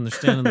guys when they're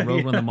standing on the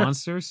road, one of the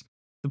monsters.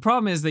 The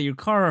problem is that your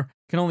car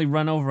can only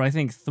run over, I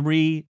think,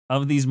 3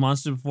 of these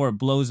monsters before it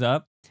blows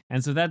up.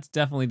 And so that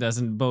definitely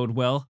doesn't bode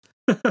well.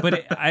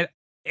 But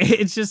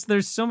it's just,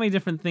 there's so many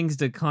different things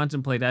to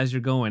contemplate as you're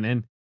going,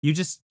 and you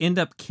just end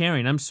up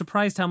caring. I'm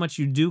surprised how much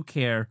you do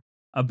care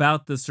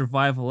about the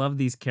survival of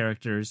these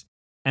characters,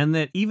 and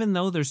that even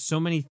though there's so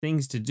many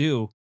things to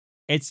do,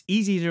 it's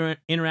easy to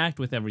interact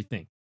with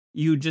everything.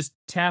 You just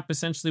tap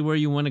essentially where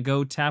you want to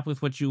go, tap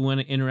with what you want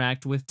to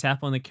interact with,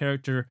 tap on the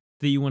character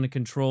that you want to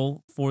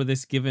control for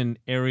this given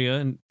area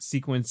and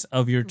sequence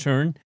of your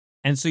turn.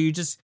 And so you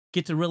just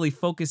get to really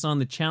focus on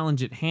the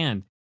challenge at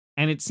hand.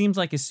 And it seems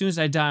like as soon as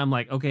I die, I'm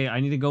like, okay, I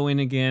need to go in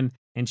again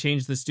and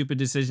change the stupid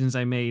decisions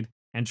I made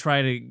and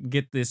try to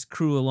get this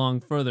crew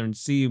along further and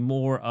see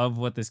more of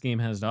what this game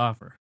has to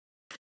offer.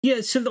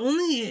 Yeah, so the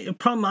only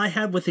problem I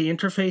had with the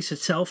interface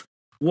itself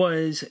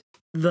was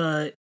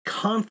the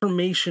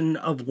confirmation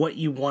of what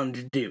you wanted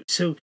to do.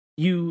 So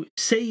you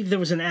say there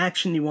was an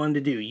action you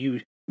wanted to do.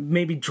 You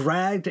maybe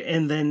dragged,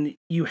 and then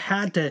you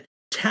had to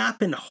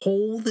tap and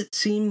hold, it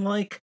seemed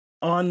like,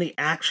 on the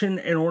action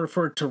in order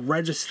for it to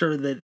register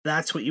that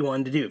that's what you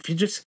wanted to do. If you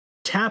just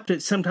tapped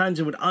it, sometimes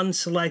it would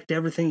unselect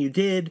everything you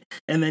did,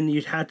 and then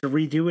you'd have to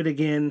redo it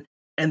again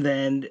and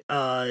then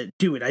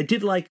do it. I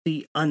did like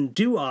the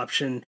undo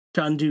option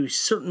to undo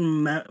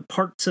certain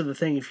parts of the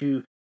thing. If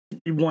you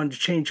wanted to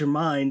change your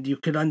mind, you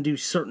could undo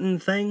certain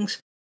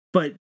things,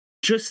 but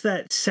just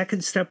that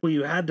second step where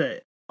you had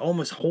to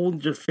almost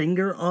hold your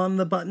finger on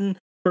the button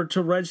for it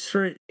to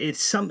register it,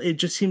 it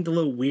just seemed a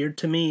little weird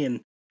to me, and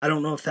I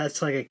don't know if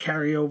that's like a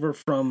carryover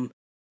from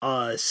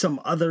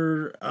some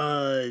other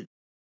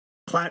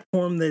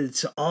platform that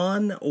it's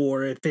on,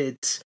 or if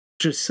it's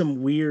just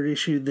some weird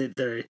issue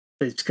that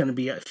it's going to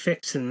be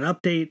fixed in an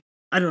update.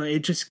 I don't know. It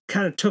just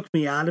kind of took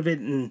me out of it,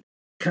 and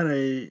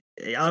I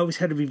always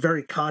had to be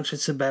very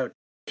conscious about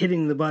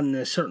hitting the button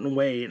in a certain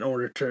way in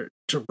order to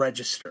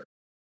register.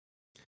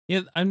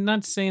 Yeah, I'm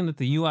not saying that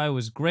the UI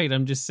was great.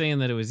 I'm just saying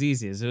that it was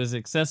easy, it was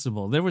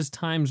accessible. There was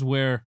times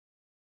where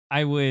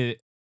I would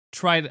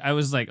I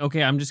was like,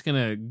 okay, I'm just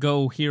going to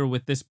go here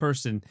with this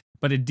person,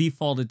 but it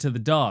defaulted to the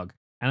dog.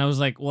 And I was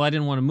like, well, I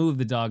didn't want to move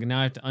the dog, and now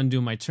I have to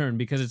undo my turn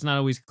because it's not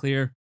always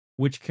clear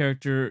which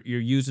character you're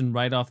using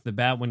right off the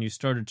bat when you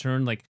start a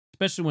turn. Like,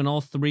 especially when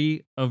all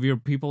three of your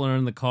people are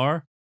in the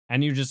car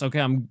and you're just, okay,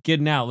 I'm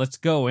getting out, let's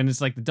go. And it's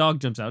like the dog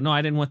jumps out. No,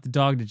 I didn't want the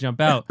dog to jump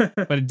out,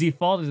 but it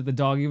defaulted to the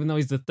dog, even though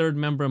he's the third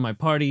member of my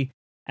party.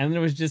 And there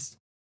was just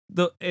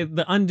the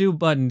undo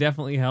button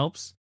definitely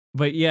helps.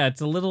 But yeah,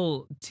 it's a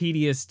little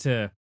tedious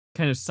to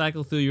kind of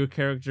cycle through your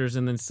characters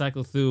and then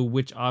cycle through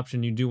which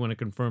option you do want to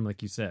confirm,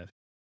 like you said.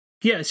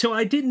 Yeah, so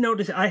I did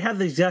notice I have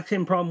the exact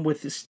same problem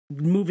with this,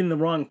 moving the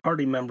wrong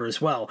party member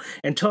as well,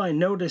 until I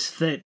noticed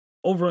that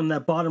over in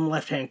that bottom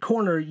left-hand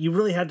corner, you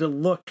really had to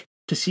look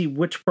to see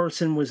which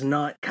person was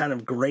not kind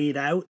of grayed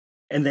out,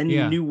 and then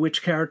you knew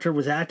which character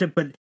was active.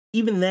 But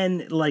even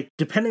then, like,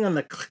 depending on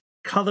the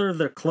color of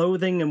their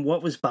clothing and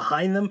what was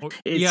behind them,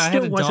 it still I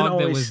had a wasn't dog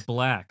always... that was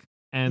black,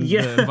 and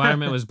the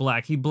environment was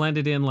black. He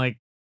blended in like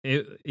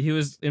he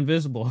was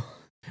invisible.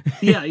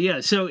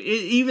 yeah. So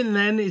even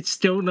then, it's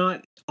still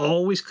not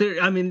always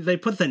clear. I mean, they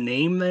put the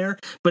name there,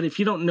 but if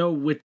you don't know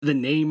what the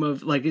name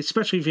of, like,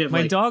 especially if you have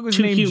my dog was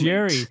named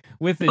Jerry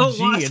with a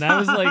G, and I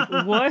was like,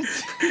 what?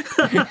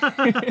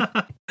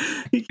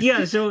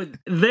 Yeah, so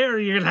there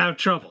you're gonna have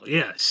trouble.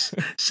 Yes.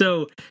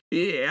 So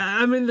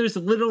I mean, there's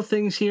little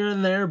things here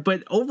and there,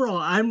 but overall,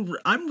 I'm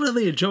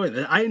really enjoying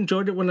it. I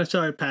enjoyed it when I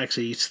saw it at PAX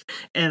East,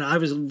 and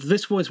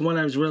this was one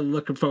I was really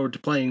looking forward to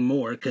playing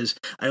more because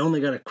I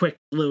only got a quick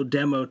little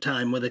demo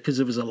time with it because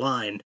it was a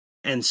line,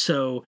 and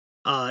so.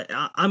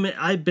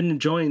 I've been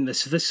enjoying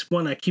this. This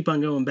one I keep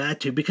on going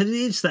back to because it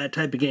is that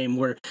type of game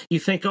where you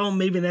think, oh,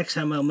 maybe next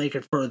time I'll make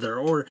it further,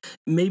 or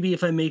maybe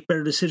if I make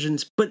better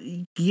decisions. But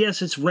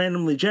yes, it's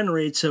randomly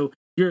generated, so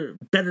your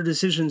better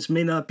decisions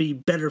may not be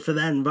better for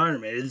that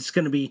environment. It's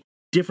going to be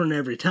different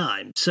every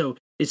time. So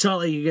it's not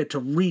like you get to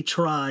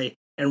retry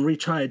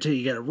until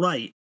you get it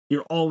right.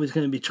 You're always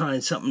going to be trying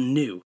something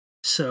new.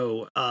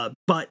 So,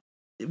 but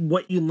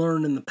what you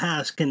learn in the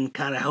past can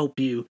kind of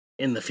help you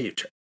in the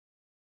future.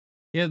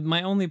 Yeah,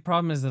 my only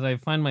problem is that I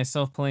find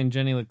myself playing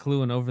Jenny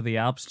LeClue and Over the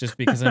Alps just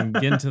because I'm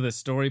getting to the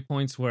story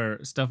points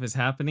where stuff is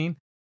happening.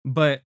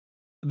 But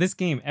this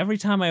game, every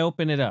time I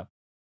open it up,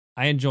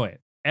 I enjoy it.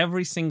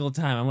 Every single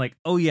time. I'm like,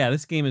 oh yeah,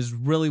 this game is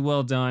really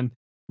well done,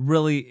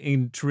 really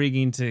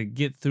intriguing to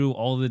get through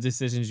all the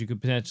decisions you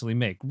could potentially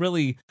make.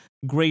 Really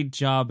great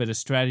job at a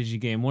strategy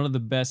game. One of the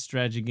best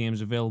strategy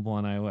games available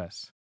on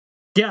iOS.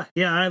 Yeah,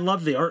 I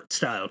love the art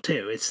style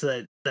too. It's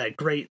that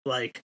great,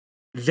 like,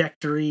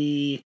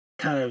 vectory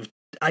kind of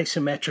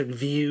isometric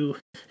view,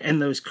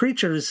 and those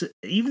creatures,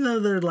 even though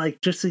they're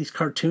like just these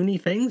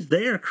cartoony things,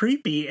 they are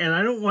creepy, and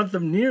I don't want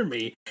them near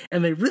me,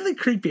 and they really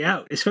creep you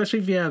out, especially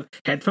if you have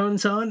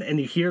headphones on and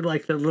you hear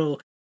like the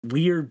little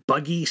weird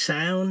buggy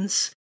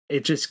sounds.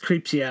 It just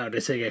creeps you out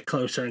as they get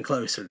closer and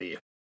closer to you.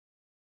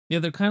 Yeah,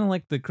 they're kind of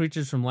like the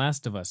creatures from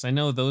Last of Us. I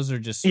know those are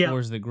just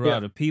spores that grow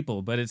out of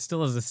people, but it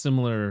still has a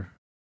similar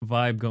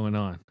vibe going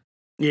on.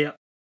 Yeah.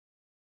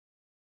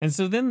 And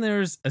so then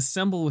there's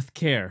Assemble with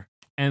Care.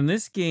 And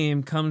this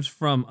game comes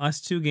from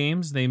Us2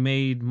 Games. They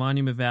made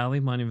Monument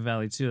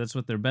Valley 2. That's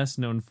what they're best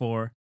known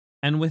for.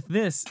 And with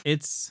this,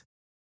 it's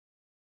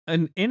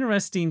an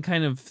interesting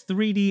kind of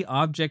 3D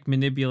object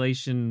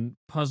manipulation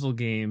puzzle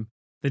game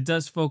that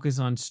does focus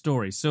on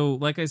story. So,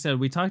 like I said,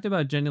 we talked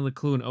about Jenny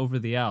LeClue and Over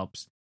the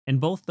Alps,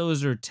 and both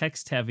those are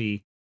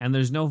text-heavy, and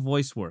there's no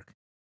voice work.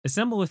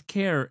 Assemble with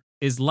Care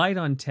is light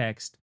on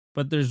text,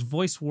 but there's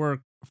voice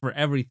work for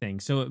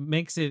everything. So it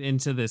makes it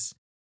into this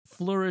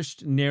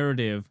flourished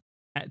narrative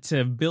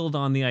to build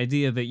on the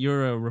idea that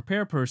you're a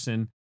repair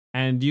person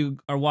and you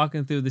are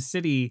walking through the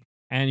city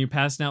and you're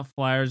passing out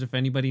flyers if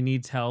anybody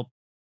needs help,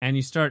 and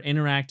you start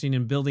interacting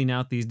and building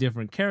out these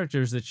different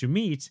characters that you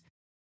meet,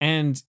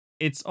 and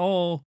it's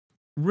all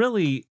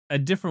really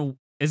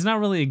it's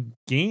not really a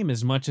game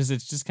as much as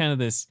it's just kind of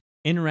this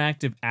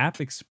interactive app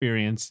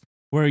experience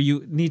where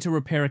you need to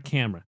repair a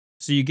camera.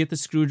 So you get the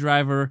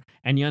screwdriver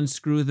and you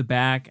unscrew the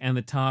back and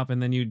the top,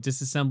 and then you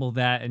disassemble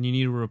that, and you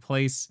need to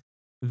replace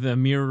the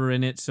mirror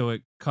in it so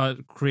it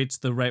creates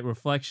the right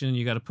reflection.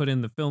 You got to put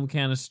in the film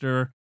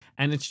canister,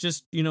 and it's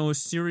just, a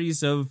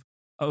series of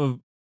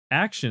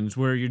actions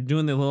where you're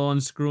doing the little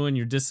unscrewing,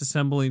 you're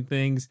disassembling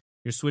things,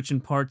 you're switching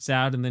parts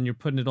out, and then you're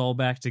putting it all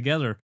back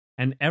together.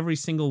 And every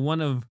single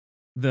one of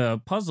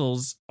the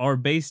puzzles are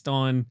based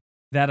on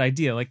that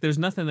idea. Like, there's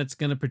nothing that's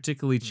going to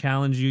particularly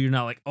challenge you. You're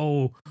not like,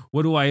 oh,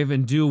 what do I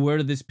even do? Where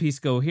did this piece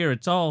go here?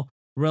 It's all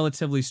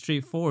relatively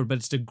straightforward, but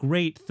it's a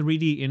great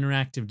 3D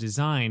interactive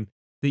design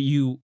that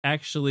you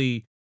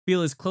actually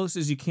feel as close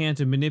as you can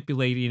to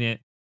manipulating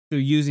it through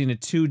using a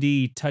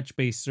 2D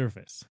touch-based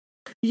surface.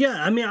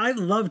 Yeah, I mean, I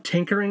love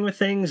tinkering with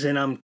things, and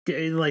I'm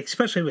like,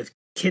 especially with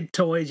kid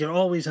toys, you're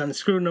always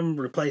unscrewing them,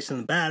 replacing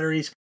the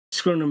batteries,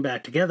 screwing them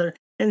back together.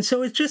 And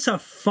so it's just a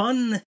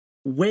fun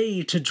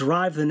way to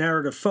drive the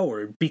narrative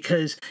forward,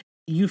 because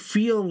you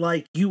feel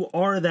like you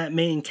are that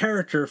main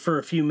character for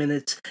a few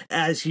minutes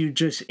as you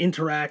just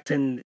interact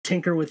and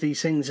tinker with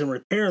these things and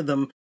repair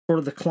them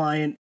for the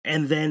client.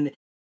 And then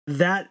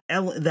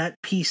that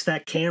piece,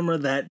 that camera,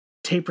 that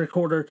tape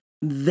recorder,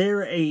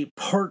 they're a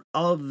part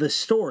of the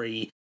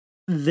story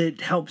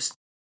that helps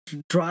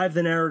drive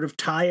the narrative,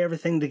 tie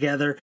everything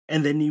together,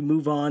 and then you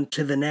move on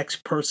to the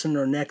next person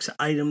or next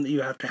item that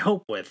you have to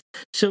help with.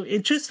 So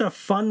it's just a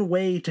fun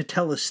way to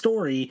tell a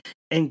story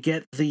and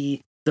get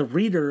the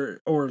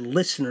reader or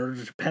listener,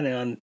 depending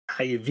on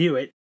how you view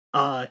it,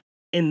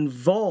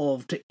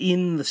 involved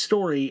in the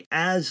story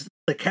as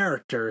the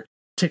character,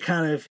 to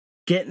kind of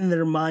get in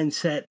their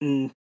mindset.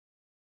 And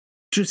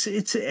just,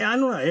 I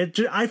don't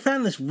know, I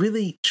found this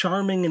really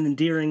charming and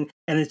endearing,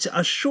 and it's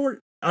a short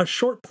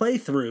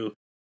playthrough,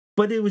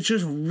 but it was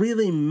just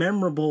really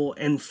memorable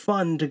and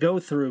fun to go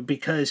through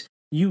because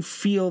you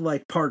feel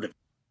like part of it,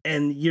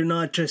 and you're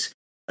not just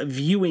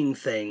viewing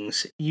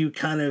things. You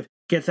kind of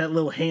get that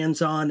little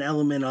hands-on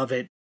element of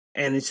it,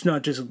 and it's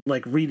not just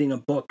like reading a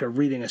book or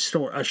reading a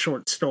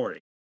short story.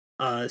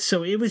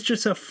 So it was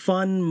just a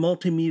fun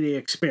multimedia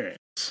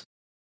experience.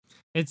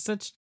 It's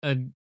such a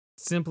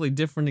simply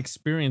different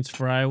experience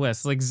for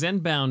iOS. Like,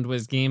 Zenbound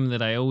was a game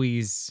that I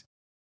always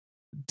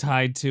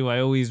tied to. I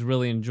always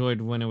really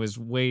enjoyed when it was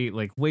way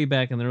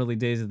back in the early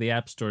days of the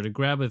App Store, to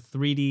grab a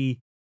 3D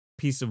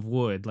piece of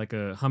wood, like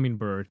a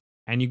hummingbird,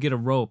 and you get a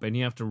rope, and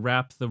you have to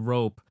wrap the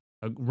rope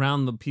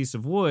around the piece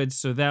of wood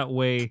so that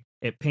way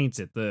it paints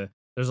it. There's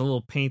a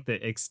little paint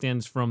that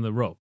extends from the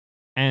rope.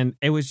 And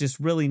it was just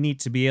really neat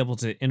to be able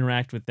to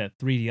interact with that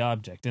 3D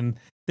object. And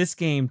this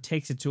game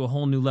takes it to a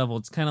whole new level.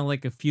 It's kind of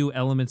like a few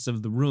elements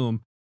of the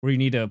room where you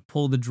need to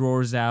pull the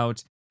drawers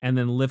out and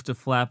then lift a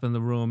flap in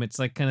the room. It's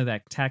like kind of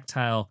that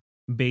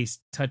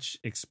tactile-based touch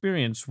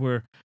experience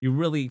where you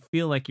really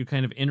feel like you're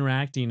kind of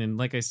interacting and,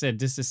 like I said,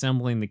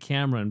 disassembling the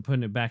camera and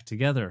putting it back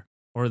together,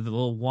 or the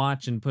little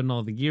watch and putting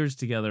all the gears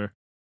together.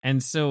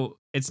 And so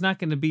it's not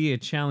going to be a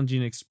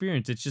challenging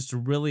experience. It's just a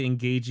really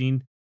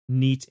engaging,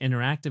 neat,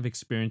 interactive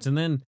experience. And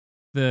then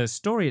the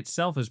story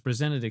itself is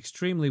presented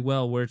extremely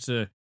well, where it's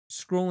a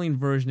scrolling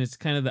version. It's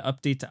kind of the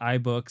update to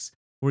iBooks,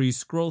 where you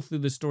scroll through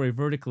the story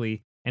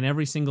vertically, and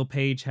every single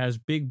page has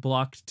big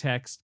blocked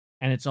text,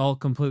 and it's all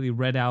completely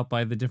read out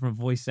by the different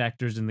voice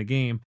actors in the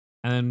game.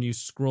 And then you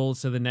scroll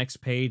to the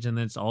next page, and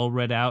then it's all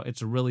read out.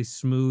 It's a really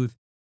smooth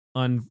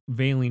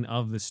unveiling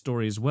of the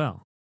story as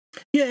well.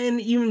 Yeah, and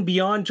even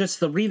beyond just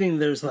the reading,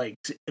 there's like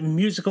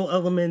musical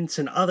elements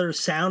and other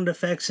sound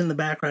effects in the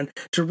background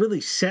to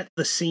really set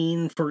the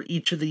scene for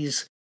each of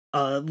these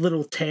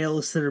little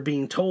tales that are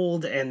being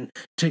told, and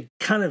to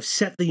kind of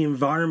set the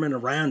environment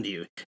around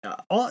you.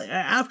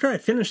 After I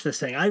finished this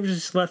thing, I was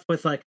just left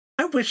with like,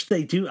 I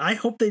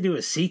hope they do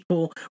a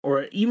sequel,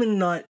 or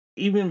even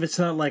if it's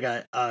not like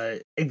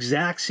a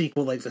exact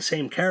sequel like the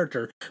same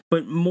character,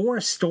 but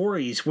more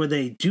stories where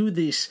they do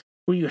this,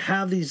 where you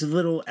have these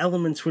little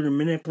elements where you're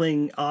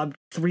manipulating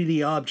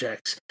 3D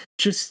objects.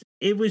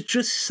 It was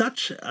just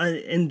such an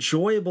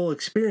enjoyable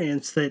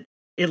experience that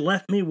it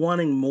left me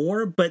wanting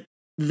more, but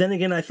then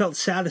again, I felt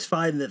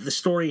satisfied that the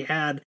story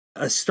had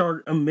a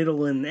start, a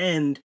middle, and an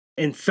end,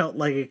 and felt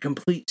like a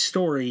complete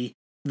story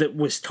that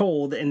was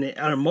told, and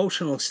an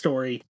emotional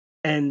story.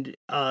 And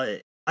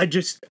I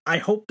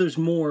hope there's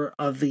more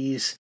of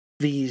these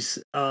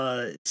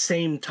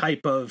same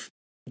type of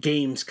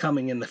games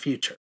coming in the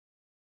future.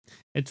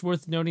 It's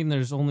worth noting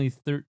there's only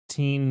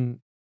 13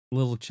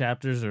 little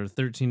chapters, or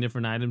 13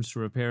 different items to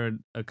repair,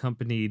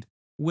 accompanied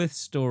with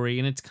story,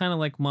 and it's kind of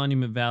like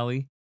Monument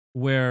Valley,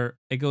 where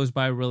it goes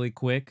by really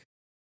quick.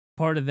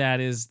 Part of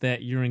that is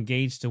that you're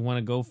engaged to want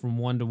to go from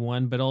one to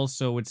one, but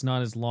also it's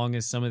not as long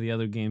as some of the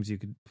other games you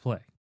could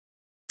play.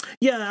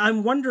 Yeah, I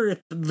wonder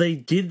if they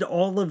did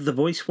all of the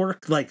voice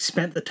work, like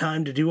spent the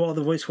time to do all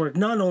the voice work,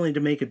 not only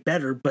to make it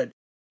better, but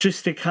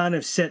just to kind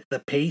of set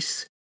the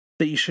pace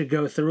that you should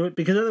go through it,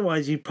 because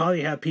otherwise you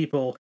probably have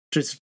people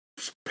just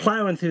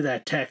plowing through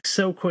that text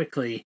so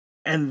quickly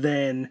and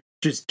then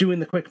just doing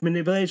the quick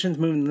manipulations,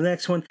 moving to the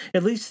next one.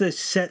 At least this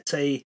sets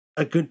a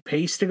a good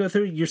pace to go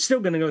through. You're still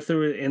going to go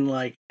through it in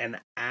like an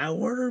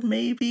hour,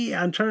 maybe.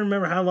 I'm trying to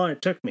remember how long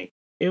it took me.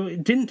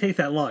 It didn't take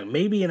that long.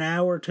 Maybe an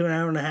hour to an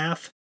hour and a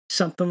half,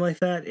 something like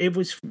that. It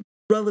was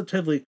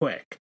relatively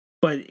quick,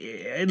 but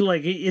it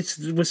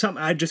was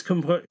something I just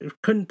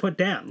couldn't put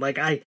down. Like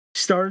I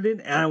started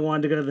and I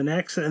wanted to go to the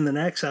next and the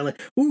next. I'm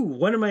like, ooh,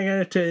 what am I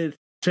going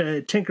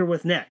to tinker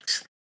with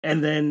next?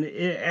 And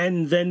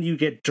then you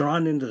get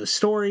drawn into the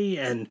story,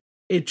 and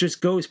it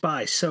just goes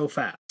by so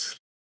fast.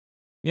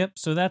 Yep,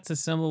 so that's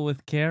Assemble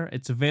with Care.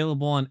 It's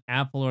available on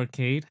Apple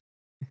Arcade.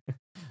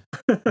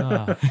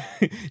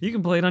 You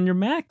can play it on your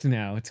Mac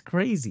now. It's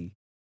crazy.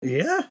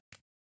 Yeah.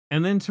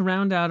 And then to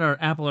round out our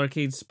Apple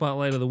Arcade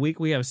Spotlight of the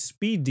Week, we have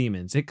Speed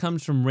Demons. It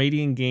comes from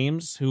Radiant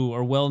Games, who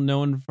are well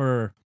known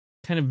for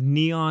kind of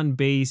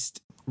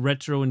neon-based,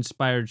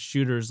 retro-inspired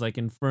shooters like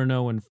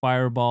Inferno and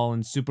Fireball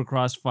and Super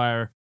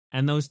Crossfire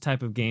and those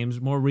type of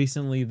games. More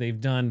recently, they've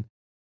done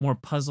more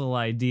puzzle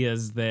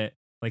ideas that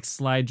like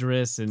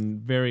Slidrus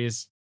and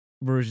various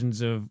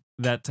versions of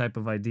that type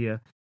of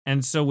idea.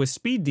 And so with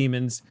Speed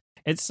Demons,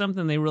 it's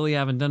something they really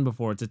haven't done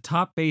before. It's a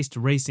top-based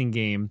racing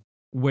game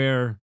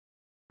where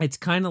it's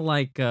kind of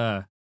like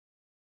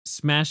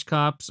Smash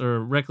Cops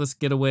or Reckless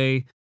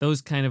Getaway,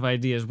 those kind of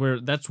ideas, where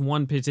that's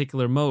one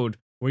particular mode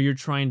where you're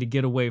trying to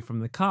get away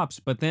from the cops.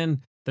 But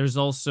then there's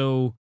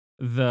also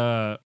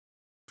the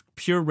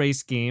pure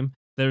race game.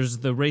 There's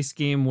the race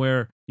game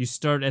where you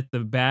start at the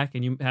back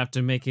and you have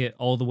to make it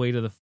all the way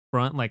to the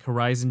front, like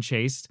Horizon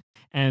Chase.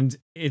 And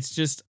it's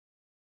just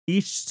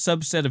each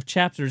subset of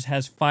chapters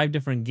has 5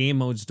 different game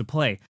modes to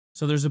play.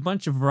 So there's a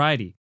bunch of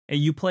variety. And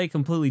you play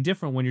completely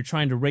different when you're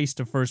trying to race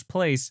to first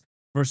place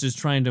versus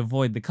trying to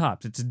avoid the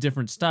cops. It's a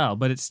different style,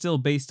 but it's still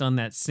based on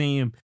that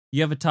same.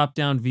 You have a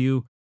top-down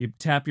view, you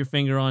tap your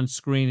finger on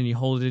screen and you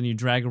hold it and you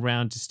drag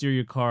around to steer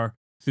your car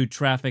through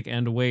traffic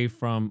and away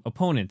from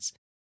opponents.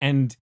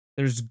 And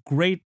there's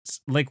great,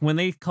 like when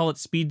they call it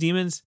Speed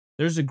Demons,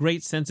 there's a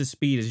great sense of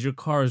speed as your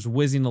car is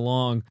whizzing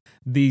along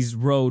these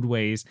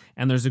roadways,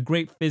 and there's a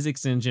great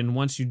physics engine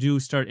once you do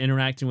start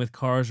interacting with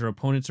cars or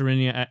opponents are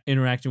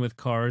interacting with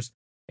cars.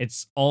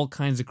 It's all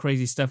kinds of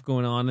crazy stuff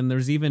going on, and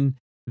there's even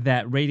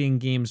that Radiant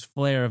Games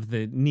flair of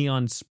the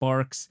neon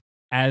sparks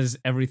as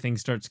everything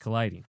starts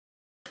colliding.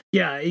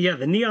 Yeah,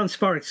 the neon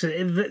sparks.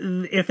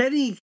 If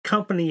any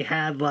company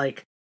had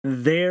like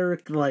their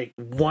like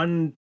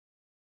one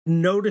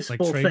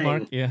noticeable like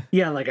trademark,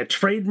 thing, like a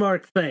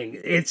trademark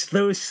thing, it's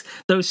those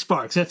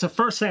sparks. That's the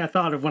first thing I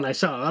thought of when I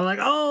saw it. I'm like,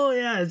 oh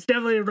yeah, it's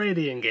definitely a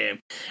Radiant game.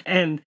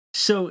 And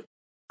so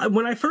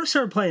when I first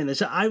started playing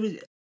this,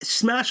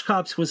 Smash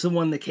Cops was the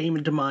one that came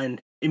into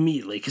mind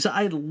immediately because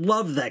I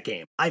love that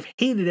game. I've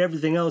hated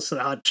everything else that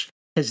Hutch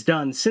has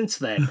done since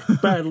then,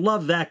 but I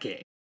love that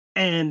game.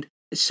 And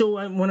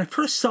so when I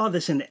first saw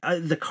this and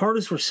the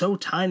cars were so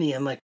tiny,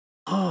 I'm like,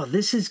 oh,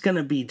 this is going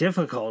to be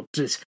difficult.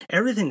 Just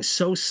everything's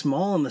so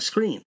small on the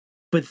screen.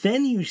 But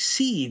then you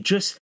see,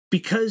 just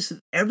because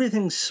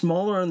everything's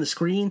smaller on the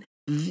screen,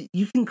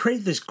 you can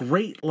create this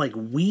great like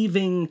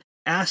weaving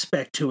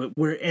aspect to it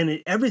where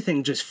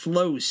everything just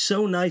flows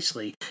so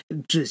nicely,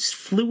 just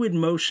fluid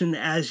motion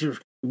as you're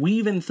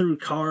weaving through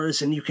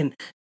cars, and you can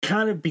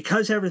kind of,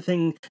 because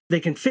they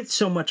can fit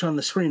so much on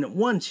the screen at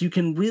once, you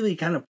can really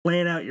kind of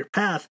plan out your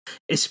path,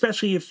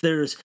 especially if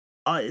there's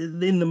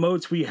in the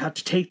modes where you have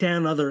to take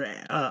down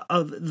the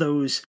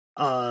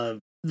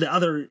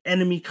other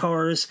enemy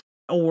cars,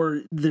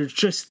 or they're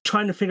just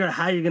trying to figure out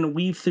how you're going to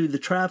weave through the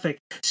traffic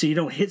so you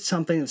don't hit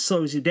something that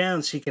slows you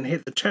down, so you can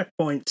hit the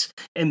checkpoints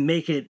and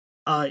make it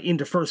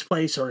into first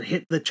place, or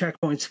hit the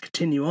checkpoints to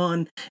continue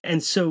on.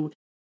 And so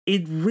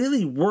it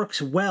really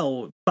works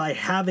well by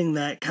having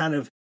that kind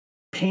of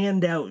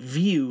panned out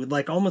view,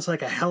 like almost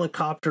like a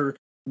helicopter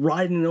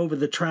riding over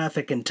the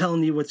traffic and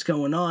telling you what's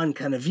going on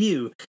kind of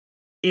view.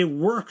 It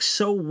works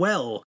so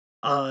well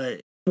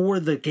for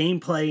the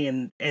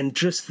gameplay and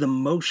just the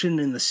motion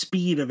and the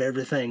speed of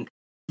everything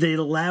that it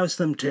allows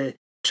them to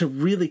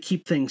really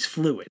keep things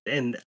fluid.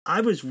 And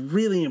I was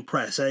really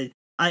impressed. I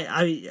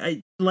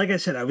like I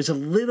said, I was a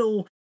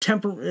little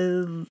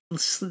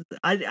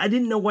I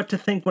didn't know what to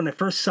think when I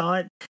first saw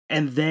it,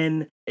 and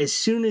then as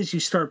soon as you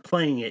start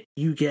playing it,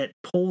 you get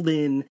pulled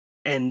in,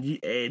 and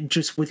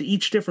just with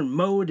each different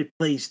mode, it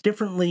plays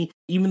differently,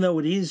 even though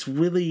it is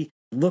really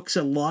looks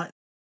a lot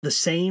the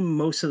same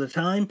most of the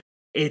time.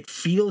 It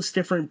feels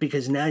different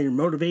because now your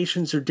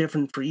motivations are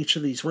different for each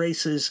of these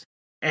races,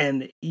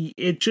 and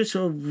it's just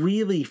a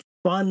really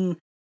fun,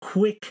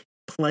 quick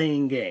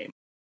playing game.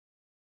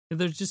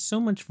 There's just so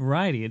much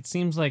variety. It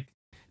seems like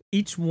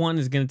each one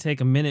is going to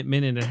take a minute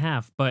and a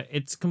half, but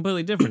it's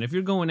completely different. If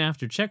you're going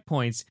after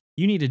checkpoints,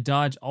 you need to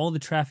dodge all the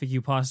traffic you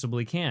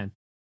possibly can.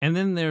 And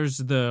then there's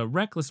the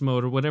reckless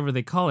mode, or whatever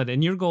they call it,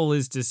 and your goal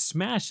is to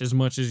smash as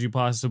much as you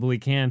possibly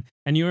can,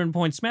 and you earn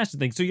points smashing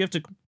things. So you have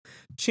to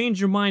change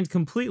your mind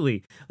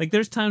completely. Like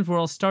there's times where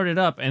I'll start it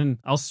up and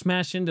I'll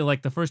smash into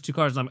like the first 2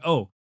 cars, and I'm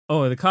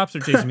oh, the cops are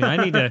chasing me. I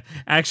need to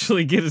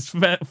actually get as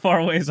far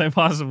away as I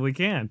possibly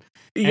can.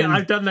 Yeah, And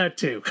I've done that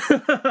too.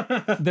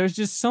 there's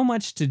just so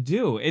much to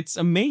do. It's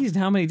amazing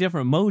how many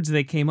different modes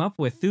they came up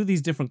with through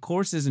these different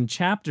courses and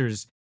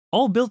chapters,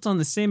 all built on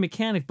the same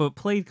mechanic, but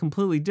played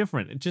completely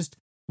different. It's just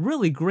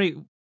really great.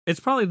 It's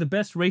probably the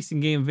best racing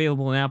game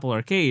available in Apple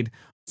Arcade.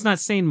 It's not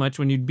saying much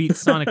when you beat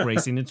Sonic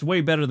Racing. It's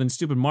way better than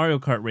stupid Mario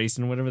Kart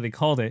Racing, whatever they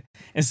called it.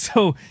 And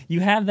so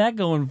you have that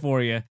going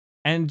for you.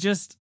 And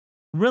just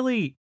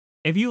really,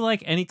 if you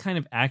like any kind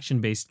of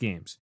action-based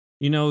games,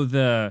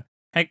 the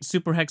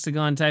Super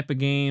Hexagon type of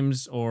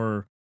games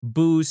or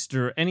Boost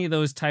or any of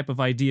those type of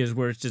ideas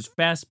where it's just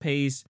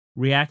fast-paced,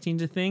 reacting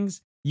to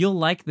things, you'll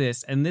like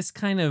this. And this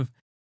kind of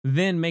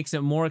then makes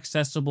it more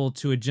accessible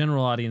to a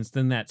general audience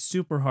than that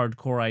super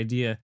hardcore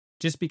idea,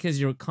 just because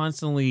you're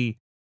constantly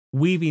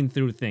weaving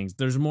through things.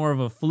 There's more of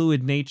a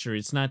fluid nature.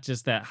 It's not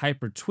just that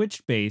hyper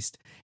twitch based.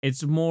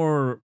 It's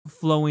more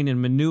flowing and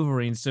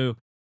maneuvering. So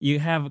you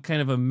have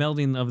kind of a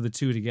melding of the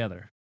two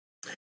together.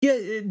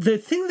 Yeah, the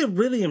thing that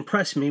really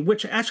impressed me,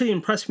 which actually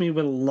impressed me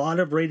with a lot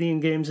of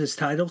Radiant Games'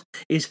 titles,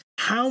 is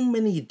how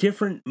many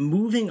different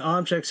moving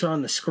objects are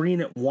on the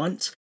screen at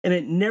once, and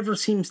it never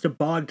seems to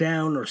bog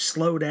down or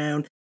slow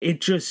down.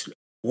 It just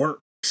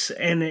works,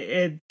 and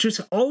it just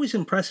always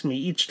impressed me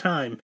each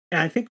time.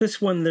 And I think this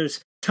one,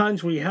 there's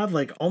times where you have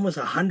like almost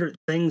 100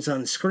 things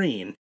on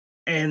screen,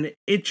 and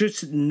it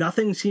just,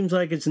 nothing seems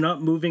like it's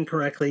not moving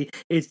correctly.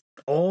 It's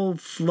all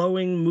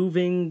flowing,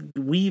 moving,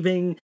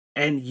 weaving,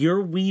 and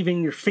you're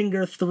weaving your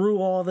finger through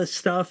all this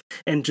stuff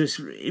and just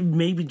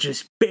maybe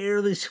just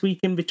barely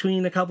squeaking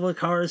between a couple of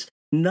cars.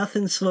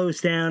 Nothing slows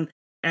down.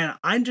 And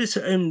I just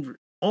am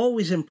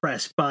always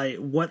impressed by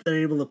what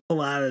they're able to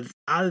pull out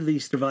of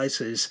these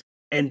devices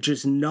and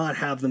just not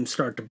have them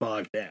start to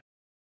bog down.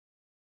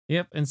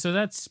 Yep, and so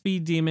that's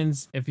Speed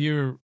Demons. If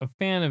you're a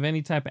fan of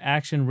any type of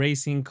action,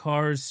 racing,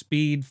 cars,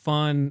 speed,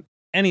 fun,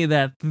 any of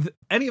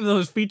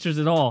those features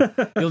at all,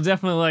 you'll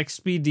definitely like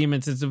Speed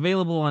Demons. It's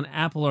available on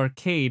Apple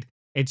Arcade.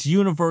 It's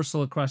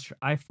universal across your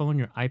iPhone,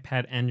 your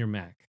iPad, and your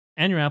Mac,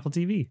 and your Apple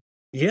TV.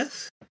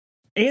 Yes,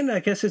 and I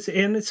guess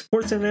it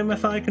supports an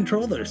MFI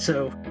controller,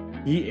 so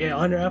on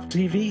your Apple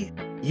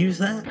TV, use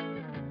that.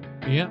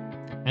 Yep.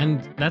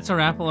 And that's our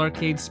Apple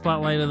Arcade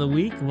Spotlight of the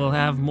Week. We'll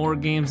have more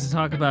games to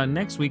talk about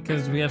next week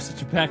because we have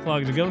such a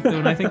backlog to go through.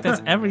 And I think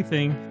that's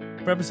everything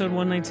for episode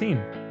 119.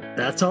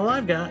 That's all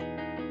I've got.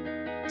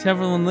 To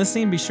everyone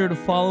listening, be sure to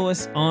follow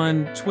us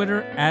on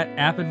Twitter at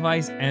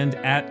AppAdvice and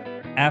at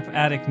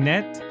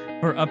AppAddictNet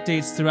for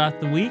updates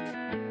throughout the week.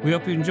 We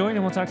hope you enjoyed,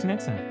 and we'll talk to you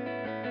next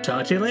time.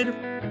 Talk to you later.